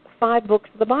first 5 books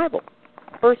of the Bible.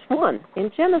 Verse 1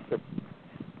 in Genesis.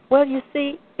 Well, you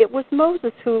see, it was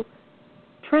Moses who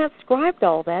transcribed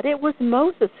all that. It was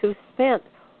Moses who spent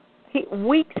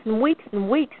weeks and weeks and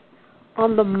weeks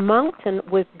on the mountain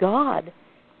with God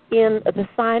in the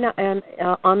Sinai and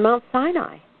on Mount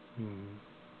Sinai. Mm-hmm.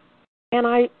 And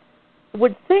I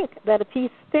would think that if he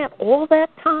spent all that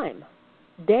time,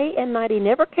 day and night, he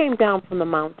never came down from the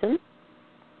mountain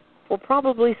for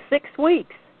probably 6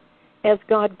 weeks, as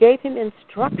God gave him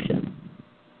instruction.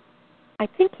 I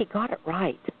think he got it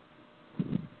right.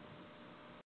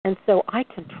 And so I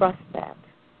can trust that.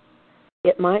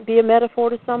 It might be a metaphor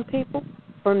to some people.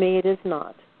 For me, it is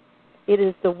not. It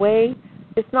is the way,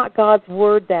 it's not God's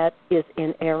Word that is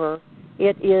in error.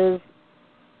 It is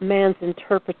man's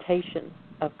interpretation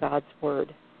of God's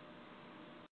Word.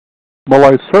 Well,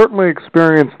 I certainly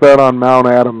experienced that on Mount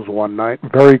Adams one night,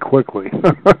 very quickly.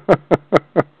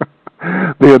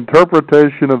 The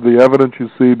interpretation of the evidence you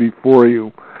see before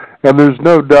you. And there's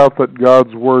no doubt that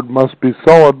God's Word must be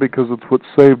solid, because it's what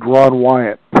saved Ron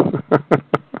Wyatt.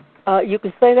 You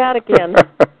can say that again.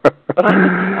 But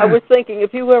I was thinking,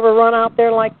 if you ever run out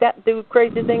there like that, do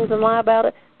crazy things and lie about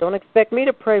it, don't expect me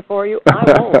to pray for you. I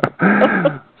won't.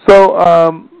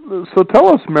 So tell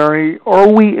us, Mary,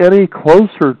 are we any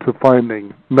closer to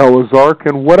finding Noah's Ark,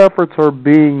 and what efforts are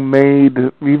being made,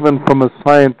 even from a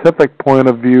scientific point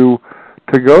of view,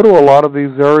 to go to a lot of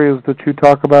these areas that you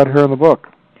talk about here in the book?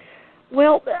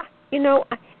 Well,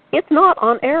 it's not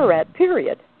on Ararat,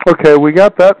 period. Okay, we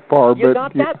got that far. You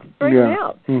got that straightened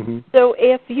out. Mm-hmm. So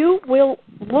if you will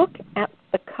look at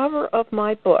the cover of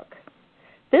my book,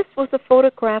 this was a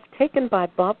photograph taken by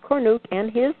Bob Cornuke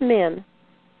and his men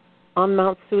on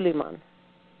Mount Suleiman.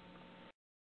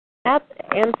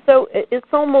 And so it's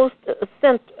almost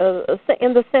in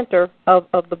the center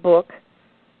of the book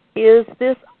is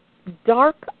this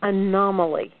dark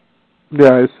anomaly.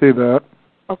 Yeah, I see that.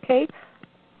 Okay?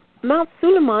 Mount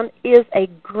Suleiman is a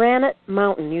granite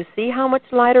mountain. You see how much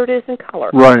lighter it is in color?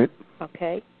 Right.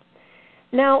 Okay.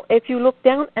 Now, if you look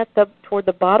down at toward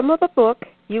the bottom of the book,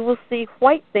 you will see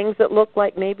white things that look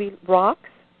like maybe rocks.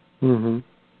 Mm-hmm.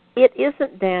 It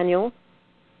isn't, Daniel.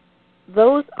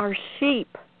 Those are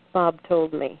sheep, Bob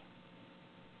told me.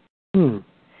 Hmm.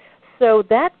 So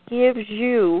that gives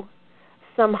you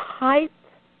some height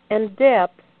and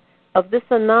depth of this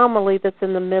anomaly that's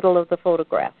in the middle of the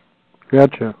photograph.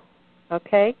 Gotcha.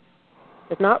 Okay?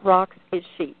 It's not rocks, it's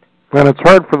sheep. And it's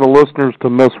hard for the listeners to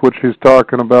miss what she's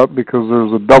talking about because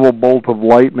there's a double bolt of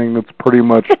lightning that's pretty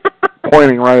much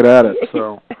pointing right at it.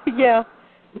 So yeah,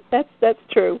 that's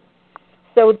true.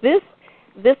 So this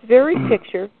very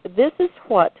picture, this is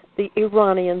what the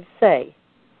Iranians say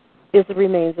is the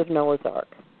remains of Noah's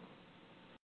Ark.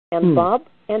 And Bob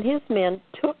and his men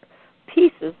took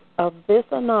pieces of this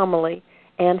anomaly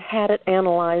and had it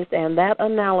analyzed, and that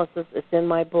analysis is in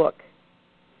my book.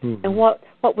 Mm-hmm. And what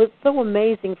was so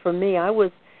amazing for me, I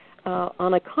was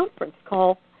on a conference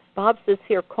call. Bob says,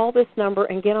 here, call this number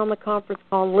and get on the conference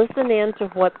call and listen in to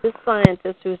what this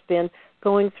scientist who's been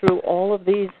going through all of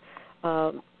these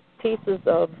pieces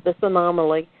of this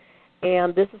anomaly,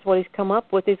 and this is what he's come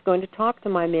up with. He's going to talk to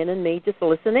my men and me. Just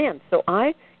listen in. So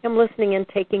I am listening and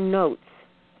taking notes.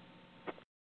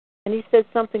 And he said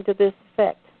something to this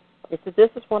effect. He said, this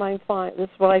is what I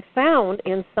found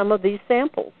in some of these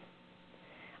samples.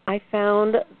 I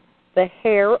found the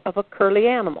hair of a curly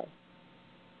animal.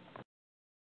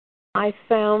 I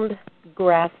found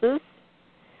grasses.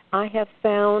 I have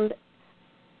found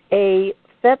a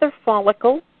feather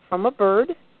follicle from a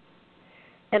bird.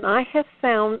 And I have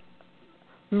found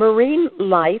marine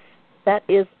life that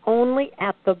is only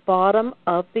at the bottom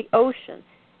of the ocean.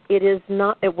 It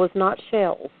was not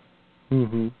shells.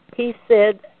 Mm-hmm. He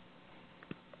said,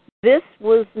 this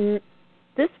was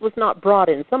not brought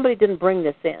in. Somebody didn't bring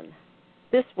this in.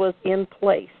 This was in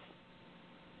place.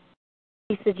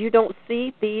 He said, you don't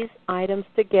see these items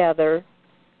together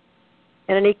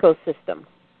in an ecosystem.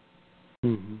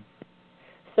 Mm-hmm.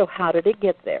 So how did it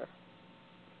get there?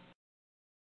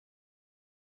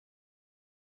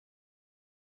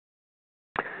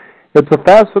 It's a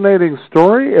fascinating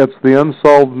story. It's the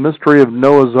unsolved mystery of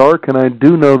Noah's Ark, and I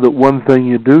do know that one thing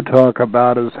you do talk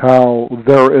about is how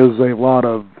there is a lot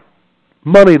of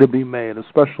money to be made,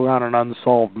 especially on an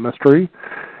unsolved mystery.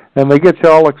 And they get you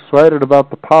all excited about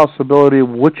the possibility of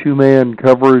what you may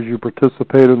uncover as you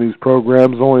participate in these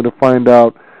programs, only to find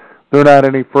out they're not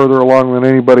any further along than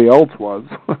anybody else was.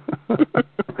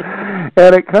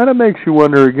 And it kind of makes you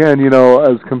wonder again,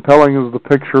 as compelling as the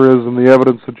picture is and the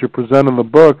evidence that you present in the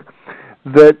book,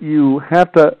 that you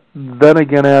have to then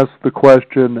again ask the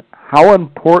question, how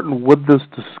important would this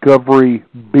discovery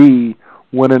be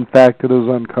when in fact it is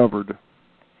uncovered?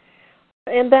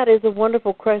 And that is a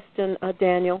wonderful question,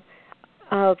 Daniel.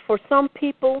 For some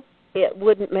people, it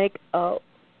wouldn't make a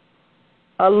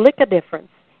lick of difference.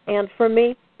 And for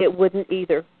me, it wouldn't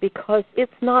either, because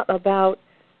it's not about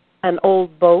an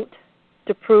old boat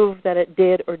to prove that it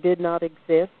did or did not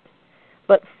exist.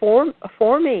 But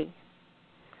for me,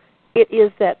 it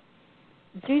is that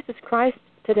Jesus Christ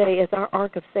today is our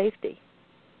ark of safety,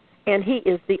 and he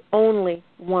is the only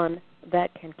one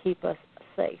that can keep us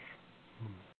safe.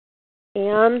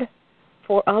 And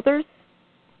for others,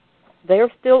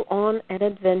 they're still on an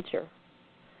adventure.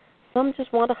 Some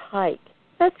just want to hike.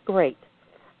 That's great.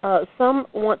 Some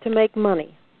want to make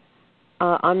money.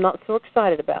 I'm not so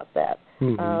excited about that.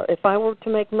 Mm-hmm. If I were to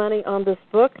make money on this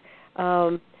book,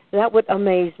 that would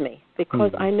amaze me,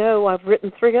 because I know I've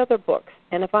written 3 other books.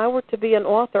 And if I were to be an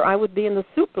author, I would be in the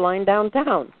soup line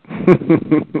downtown.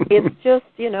 It's just,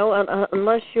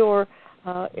 unless you're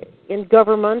in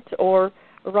government or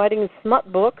writing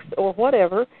smut books or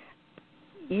whatever,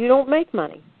 you don't make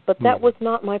money. But that was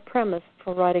not my premise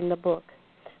for writing the book.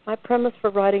 My premise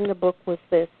for writing the book was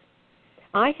this.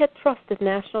 I had trusted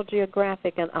National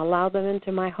Geographic and allowed them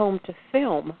into my home to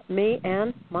film me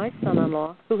and my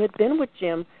son-in-law, who had been with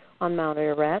Jim on Mount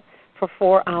Ararat, for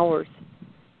 4 hours.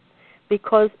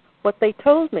 Because what they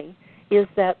told me is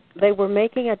that they were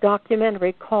making a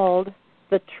documentary called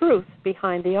The Truth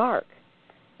Behind the Ark.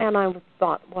 And I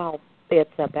thought, well, it's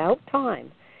about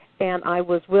time. And I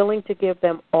was willing to give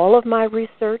them all of my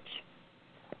research,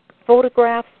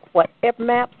 photographs,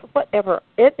 maps, whatever,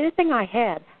 anything I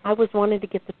had. I was wanting to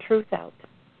get the truth out.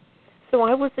 So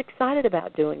I was excited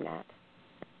about doing that.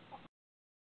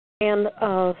 And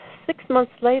 6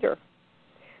 months later,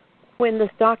 when this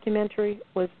documentary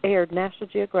was aired, National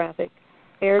Geographic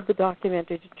aired the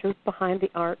documentary, The Truth Behind the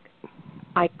Ark,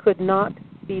 I could not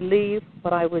believe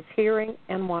what I was hearing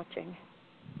and watching.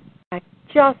 I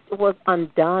just was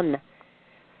undone.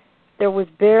 There was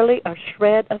barely a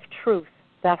shred of truth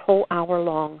that whole hour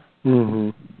long. Mm-hmm.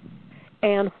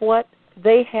 And what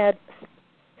they had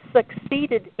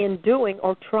succeeded in doing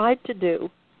or tried to do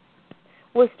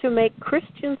was to make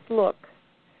Christians look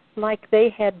like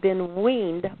they had been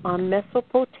weaned on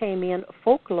Mesopotamian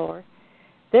folklore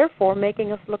therefore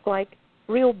making us look like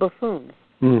real buffoons.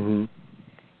 Mm-hmm.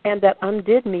 And that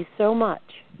undid me so much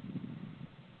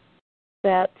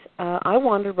that I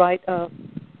wanted to write a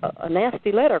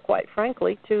nasty letter, quite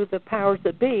frankly, to the powers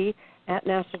that be at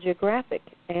National Geographic.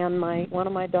 And one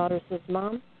of my daughters says,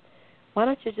 Mom, why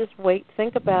don't you just wait,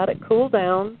 think about it, cool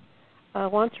down, why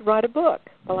don't you write a book?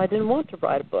 Well, I didn't want to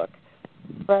write a book,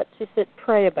 but she said,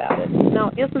 pray about it. Now,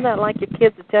 isn't that like your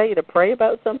kids to tell you to pray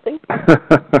about something?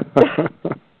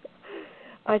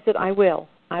 I said, I will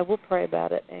pray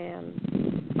about it,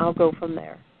 and I'll go from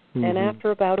there. Mm-hmm. And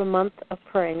after about a month of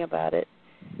praying about it,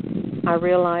 I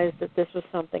realized that this was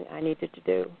something I needed to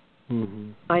do.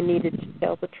 Mm-hmm. I needed to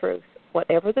tell the truth.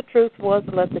 Whatever the truth was,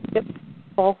 let the chips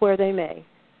fall where they may.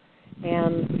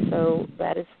 And so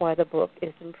that is why the book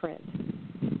is in print.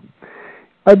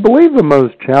 I believe the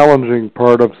most challenging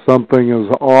part of something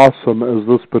as awesome as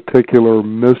this particular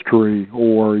mystery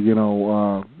or,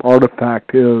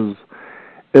 artifact is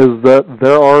that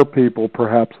there are people,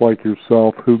 perhaps like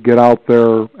yourself, who get out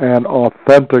there and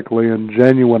authentically and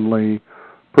genuinely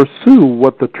pursue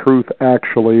what the truth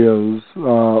actually is,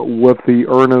 with the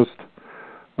earnest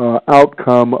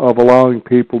outcome of allowing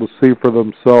people to see for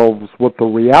themselves what the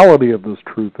reality of this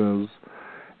truth is.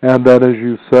 And that, as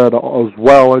you said as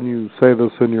well, and you say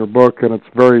this in your book, and it's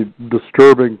very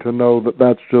disturbing to know that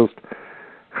that's just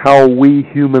how we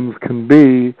humans can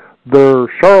be. There are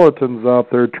charlatans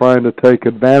out there trying to take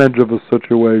advantage of a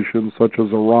situation, such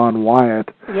as a Ron Wyatt.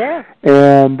 Yeah.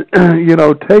 And,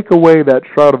 take away that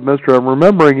shroud of mystery. I'm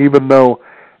remembering, even though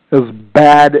as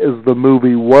bad as the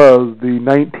movie was, the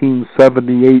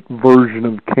 1978 version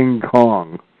of King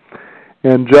Kong.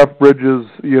 And Jeff Bridges,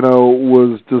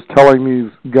 was just telling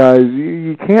these guys,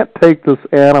 you can't take this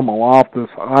animal off this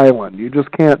island. You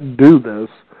just can't do this.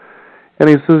 And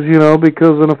he says,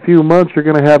 because in a few months you're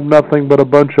going to have nothing but a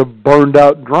bunch of burned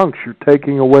out drunks. You're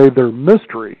taking away their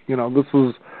mystery. This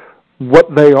is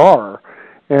what they are.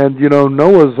 And,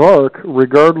 Noah's Ark,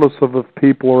 regardless of if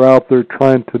people are out there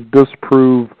trying to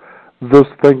disprove this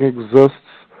thing exists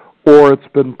or it's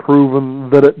been proven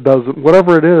that it doesn't,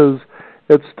 whatever it is,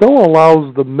 it still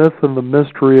allows the myth and the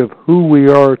mystery of who we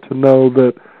are to know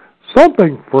that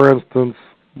something, for instance,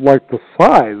 like the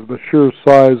sheer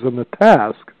size and the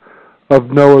task of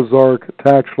Noah's Ark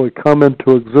to actually come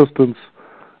into existence,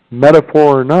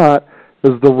 metaphor or not,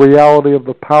 is the reality of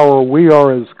the power we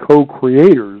are as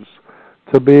co-creators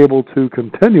to be able to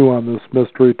continue on this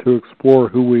mystery to explore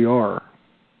who we are.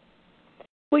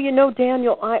 Well,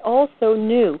 Daniel, I also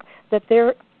knew that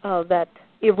that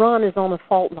Iran is on a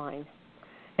fault line,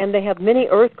 and they have many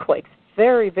earthquakes.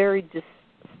 Very, very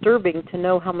disturbing to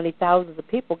know how many thousands of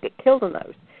people get killed in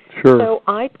those. Sure. So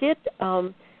I did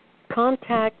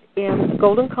contact in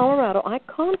Golden, Colorado. I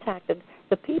contacted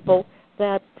the people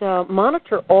that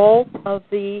monitor all of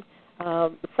the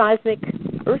seismic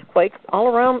earthquakes all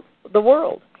around the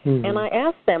world. Mm-hmm. And I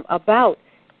asked them about,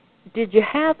 did you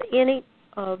have any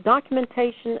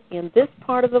documentation in this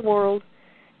part of the world,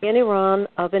 in Iran,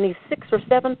 of any 6 or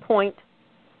 7 point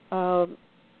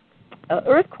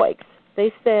earthquakes?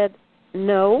 They said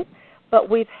no, but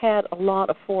we've had a lot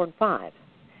of 4 and 5.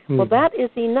 Well, that is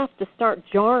enough to start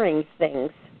jarring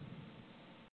things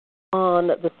on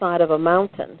the side of a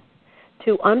mountain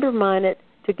to undermine it,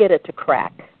 to get it to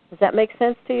crack. Does that make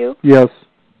sense to you? Yes.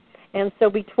 And so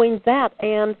between that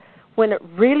and when it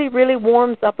really, really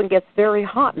warms up and gets very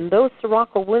hot, and those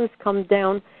Sirocco winds come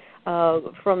down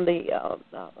from the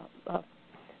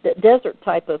desert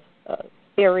type of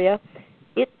area,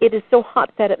 it is so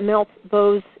hot that it melts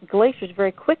those glaciers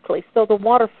very quickly. So the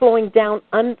water flowing down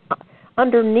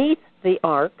underneath the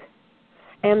ark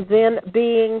and then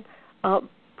being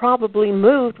probably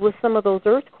moved with some of those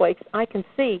earthquakes, I can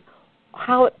see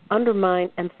how it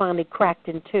undermined and finally cracked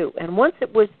in two. And once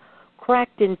it was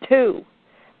cracked in two,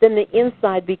 then the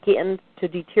inside began to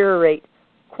deteriorate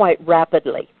quite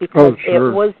rapidly because it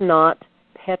was not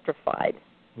petrified.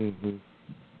 Mm-hmm.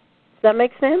 Does that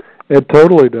make sense? It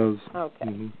totally does. Okay.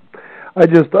 Mm-hmm. I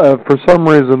just, for some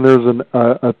reason, there's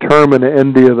a term in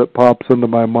India that pops into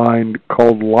my mind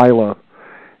called Lila,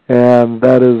 and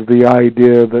that is the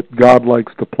idea that God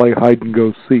likes to play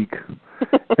hide-and-go-seek.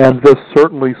 And this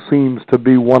certainly seems to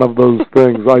be one of those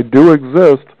things. I do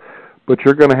exist, but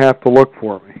you're going to have to look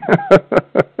for me.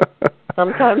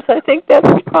 Sometimes I think that's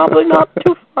probably not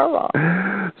too far off.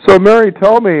 So, Mary,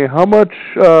 tell me, how much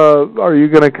are you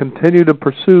going to continue to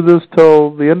pursue this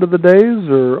till the end of the days,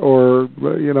 or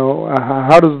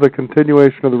how does the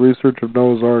continuation of the research of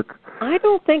Noah's Ark? I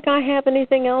don't think I have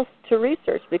anything else to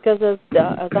research because as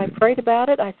I prayed about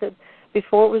it, I said,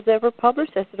 before it was ever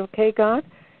published, I said, okay, God,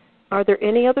 are there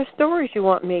any other stories you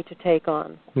want me to take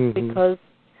on? Mm-hmm. Because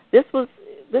this was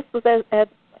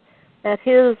at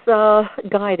his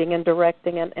guiding and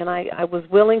directing, and I was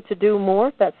willing to do more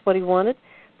if that's what he wanted,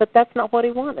 but that's not what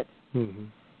he wanted. Mm-hmm.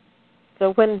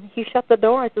 So when he shut the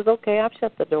door, I said, okay, I've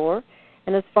shut the door,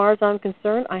 and as far as I'm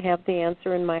concerned, I have the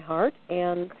answer in my heart,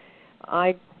 and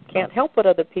I can't help what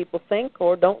other people think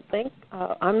or don't think.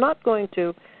 I'm not going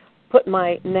to put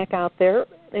my neck out there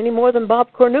any more than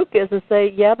Bob Cornuke is and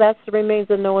say, yeah, that's the remains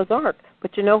of Noah's Ark.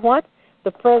 But you know what?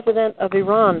 The president of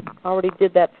Iran already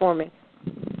did that for me.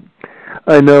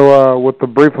 I know with the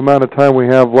brief amount of time we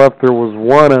have left, there was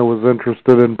one I was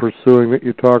interested in pursuing that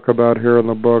you talk about here in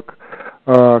the book,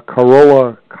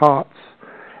 Carola Kotz.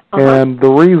 Uh-huh. And the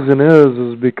reason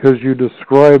is because you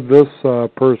describe this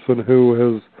person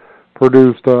who has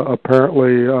produced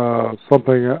apparently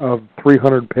something of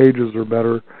 300 pages or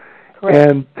better.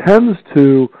 Correct. And tends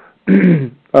to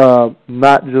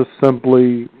not just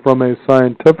simply from a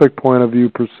scientific point of view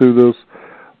pursue this,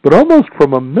 but almost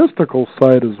from a mystical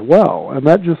side as well. And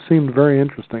that just seemed very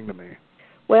interesting to me.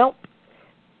 Well,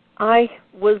 I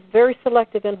was very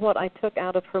selective in what I took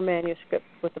out of her manuscript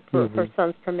with her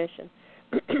son's permission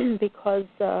because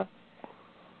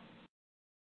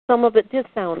some of it did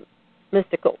sound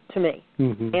mystical to me.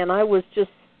 Mm-hmm. And I was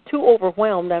just too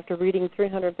overwhelmed after reading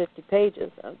 350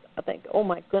 pages. I think, oh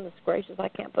my goodness gracious, I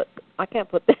can't put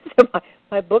this in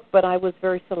my book. But I was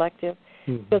very selective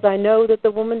because I know that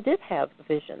the woman did have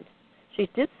visions. She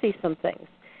did see some things,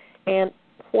 and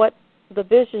what the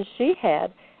visions she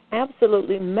had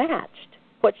absolutely matched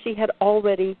what she had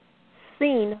already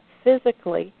seen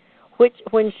physically, which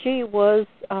when she was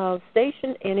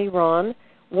stationed in Iran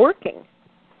working,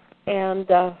 and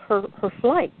her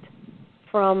flight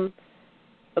from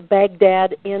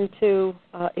Baghdad into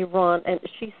Iran, and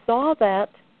she saw that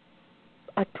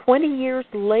 20 years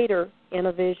later in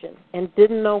a vision and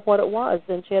didn't know what it was,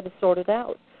 and she had to sort it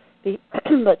out.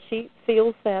 But she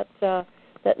feels that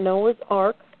Noah's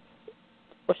Ark,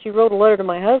 well, she wrote a letter to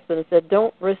my husband and said,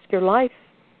 don't risk your life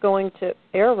going to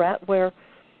Ararat where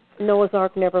Noah's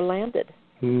Ark never landed.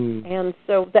 And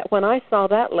so that when I saw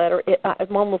that letter, it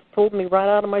almost pulled me right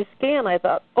out of my skin. I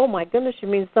thought, oh, my goodness, you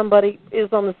mean somebody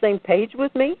is on the same page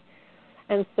with me?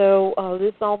 And so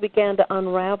this all began to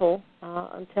unravel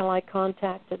until I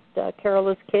contacted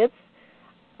Carola's kids.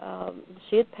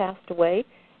 She had passed away,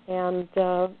 and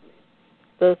the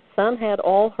son had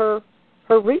all her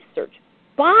research,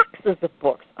 boxes of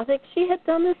books. I think she had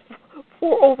done this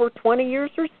for over 20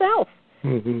 years herself.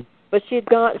 Mm-hmm. But she had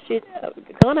gone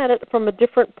at it from a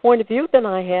different point of view than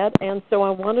I had, and so I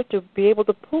wanted to be able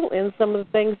to pull in some of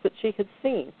the things that she had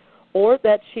seen or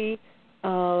that she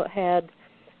had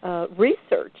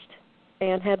researched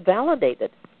and had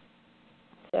validated.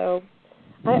 So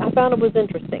I found it was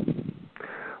interesting.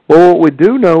 Well, what we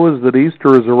do know is that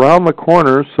Easter is around the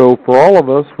corner, so for all of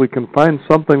us, we can find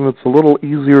something that's a little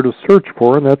easier to search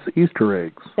for, and that's Easter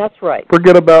eggs. That's right.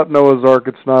 Forget about Noah's Ark.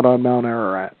 It's not on Mount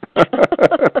Ararat.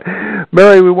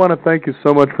 Mary, we want to thank you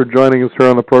so much for joining us here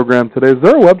on the program today. Is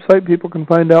there a website people can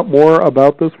find out more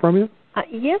about this from you?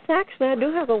 Yes, actually, I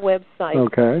do have a website.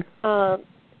 Okay.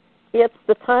 It's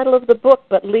the title of the book,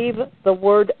 but leave the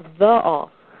word "the"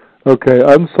 off. Okay,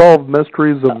 Unsolved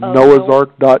Mysteries of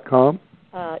NoahsArk.com.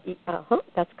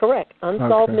 That's correct.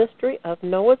 Unsolved Mystery of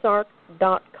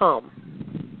NoahsArk.com.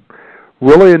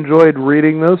 Really enjoyed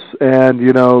reading this, and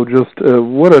just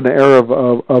what an air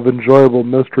of enjoyable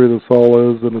mystery this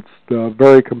all is, and it's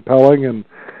very compelling, and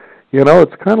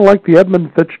it's kind of like the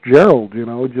Edmund Fitzgerald.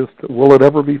 Just will it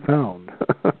ever be found?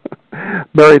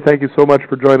 Mary, thank you so much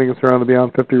for joining us here on the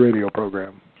Beyond 50 radio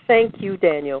program. Thank you,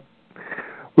 Daniel.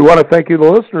 We want to thank you, the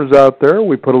listeners out there.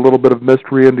 We put a little bit of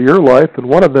mystery into your life, and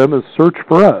one of them is search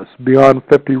for us,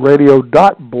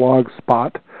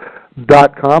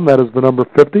 beyond50radio.blogspot.com. That is the number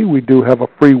 50. We do have a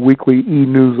free weekly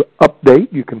e-news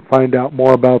update. You can find out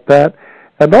more about that.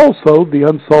 And also the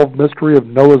Unsolved Mystery of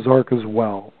Noah's Ark as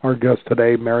well. Our guest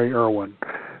today, Mary Irwin.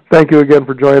 Thank you again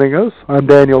for joining us. I'm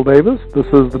Daniel Davis. This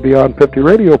is the Beyond 50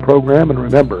 radio program, and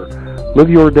remember, live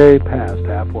your day past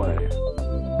halfway.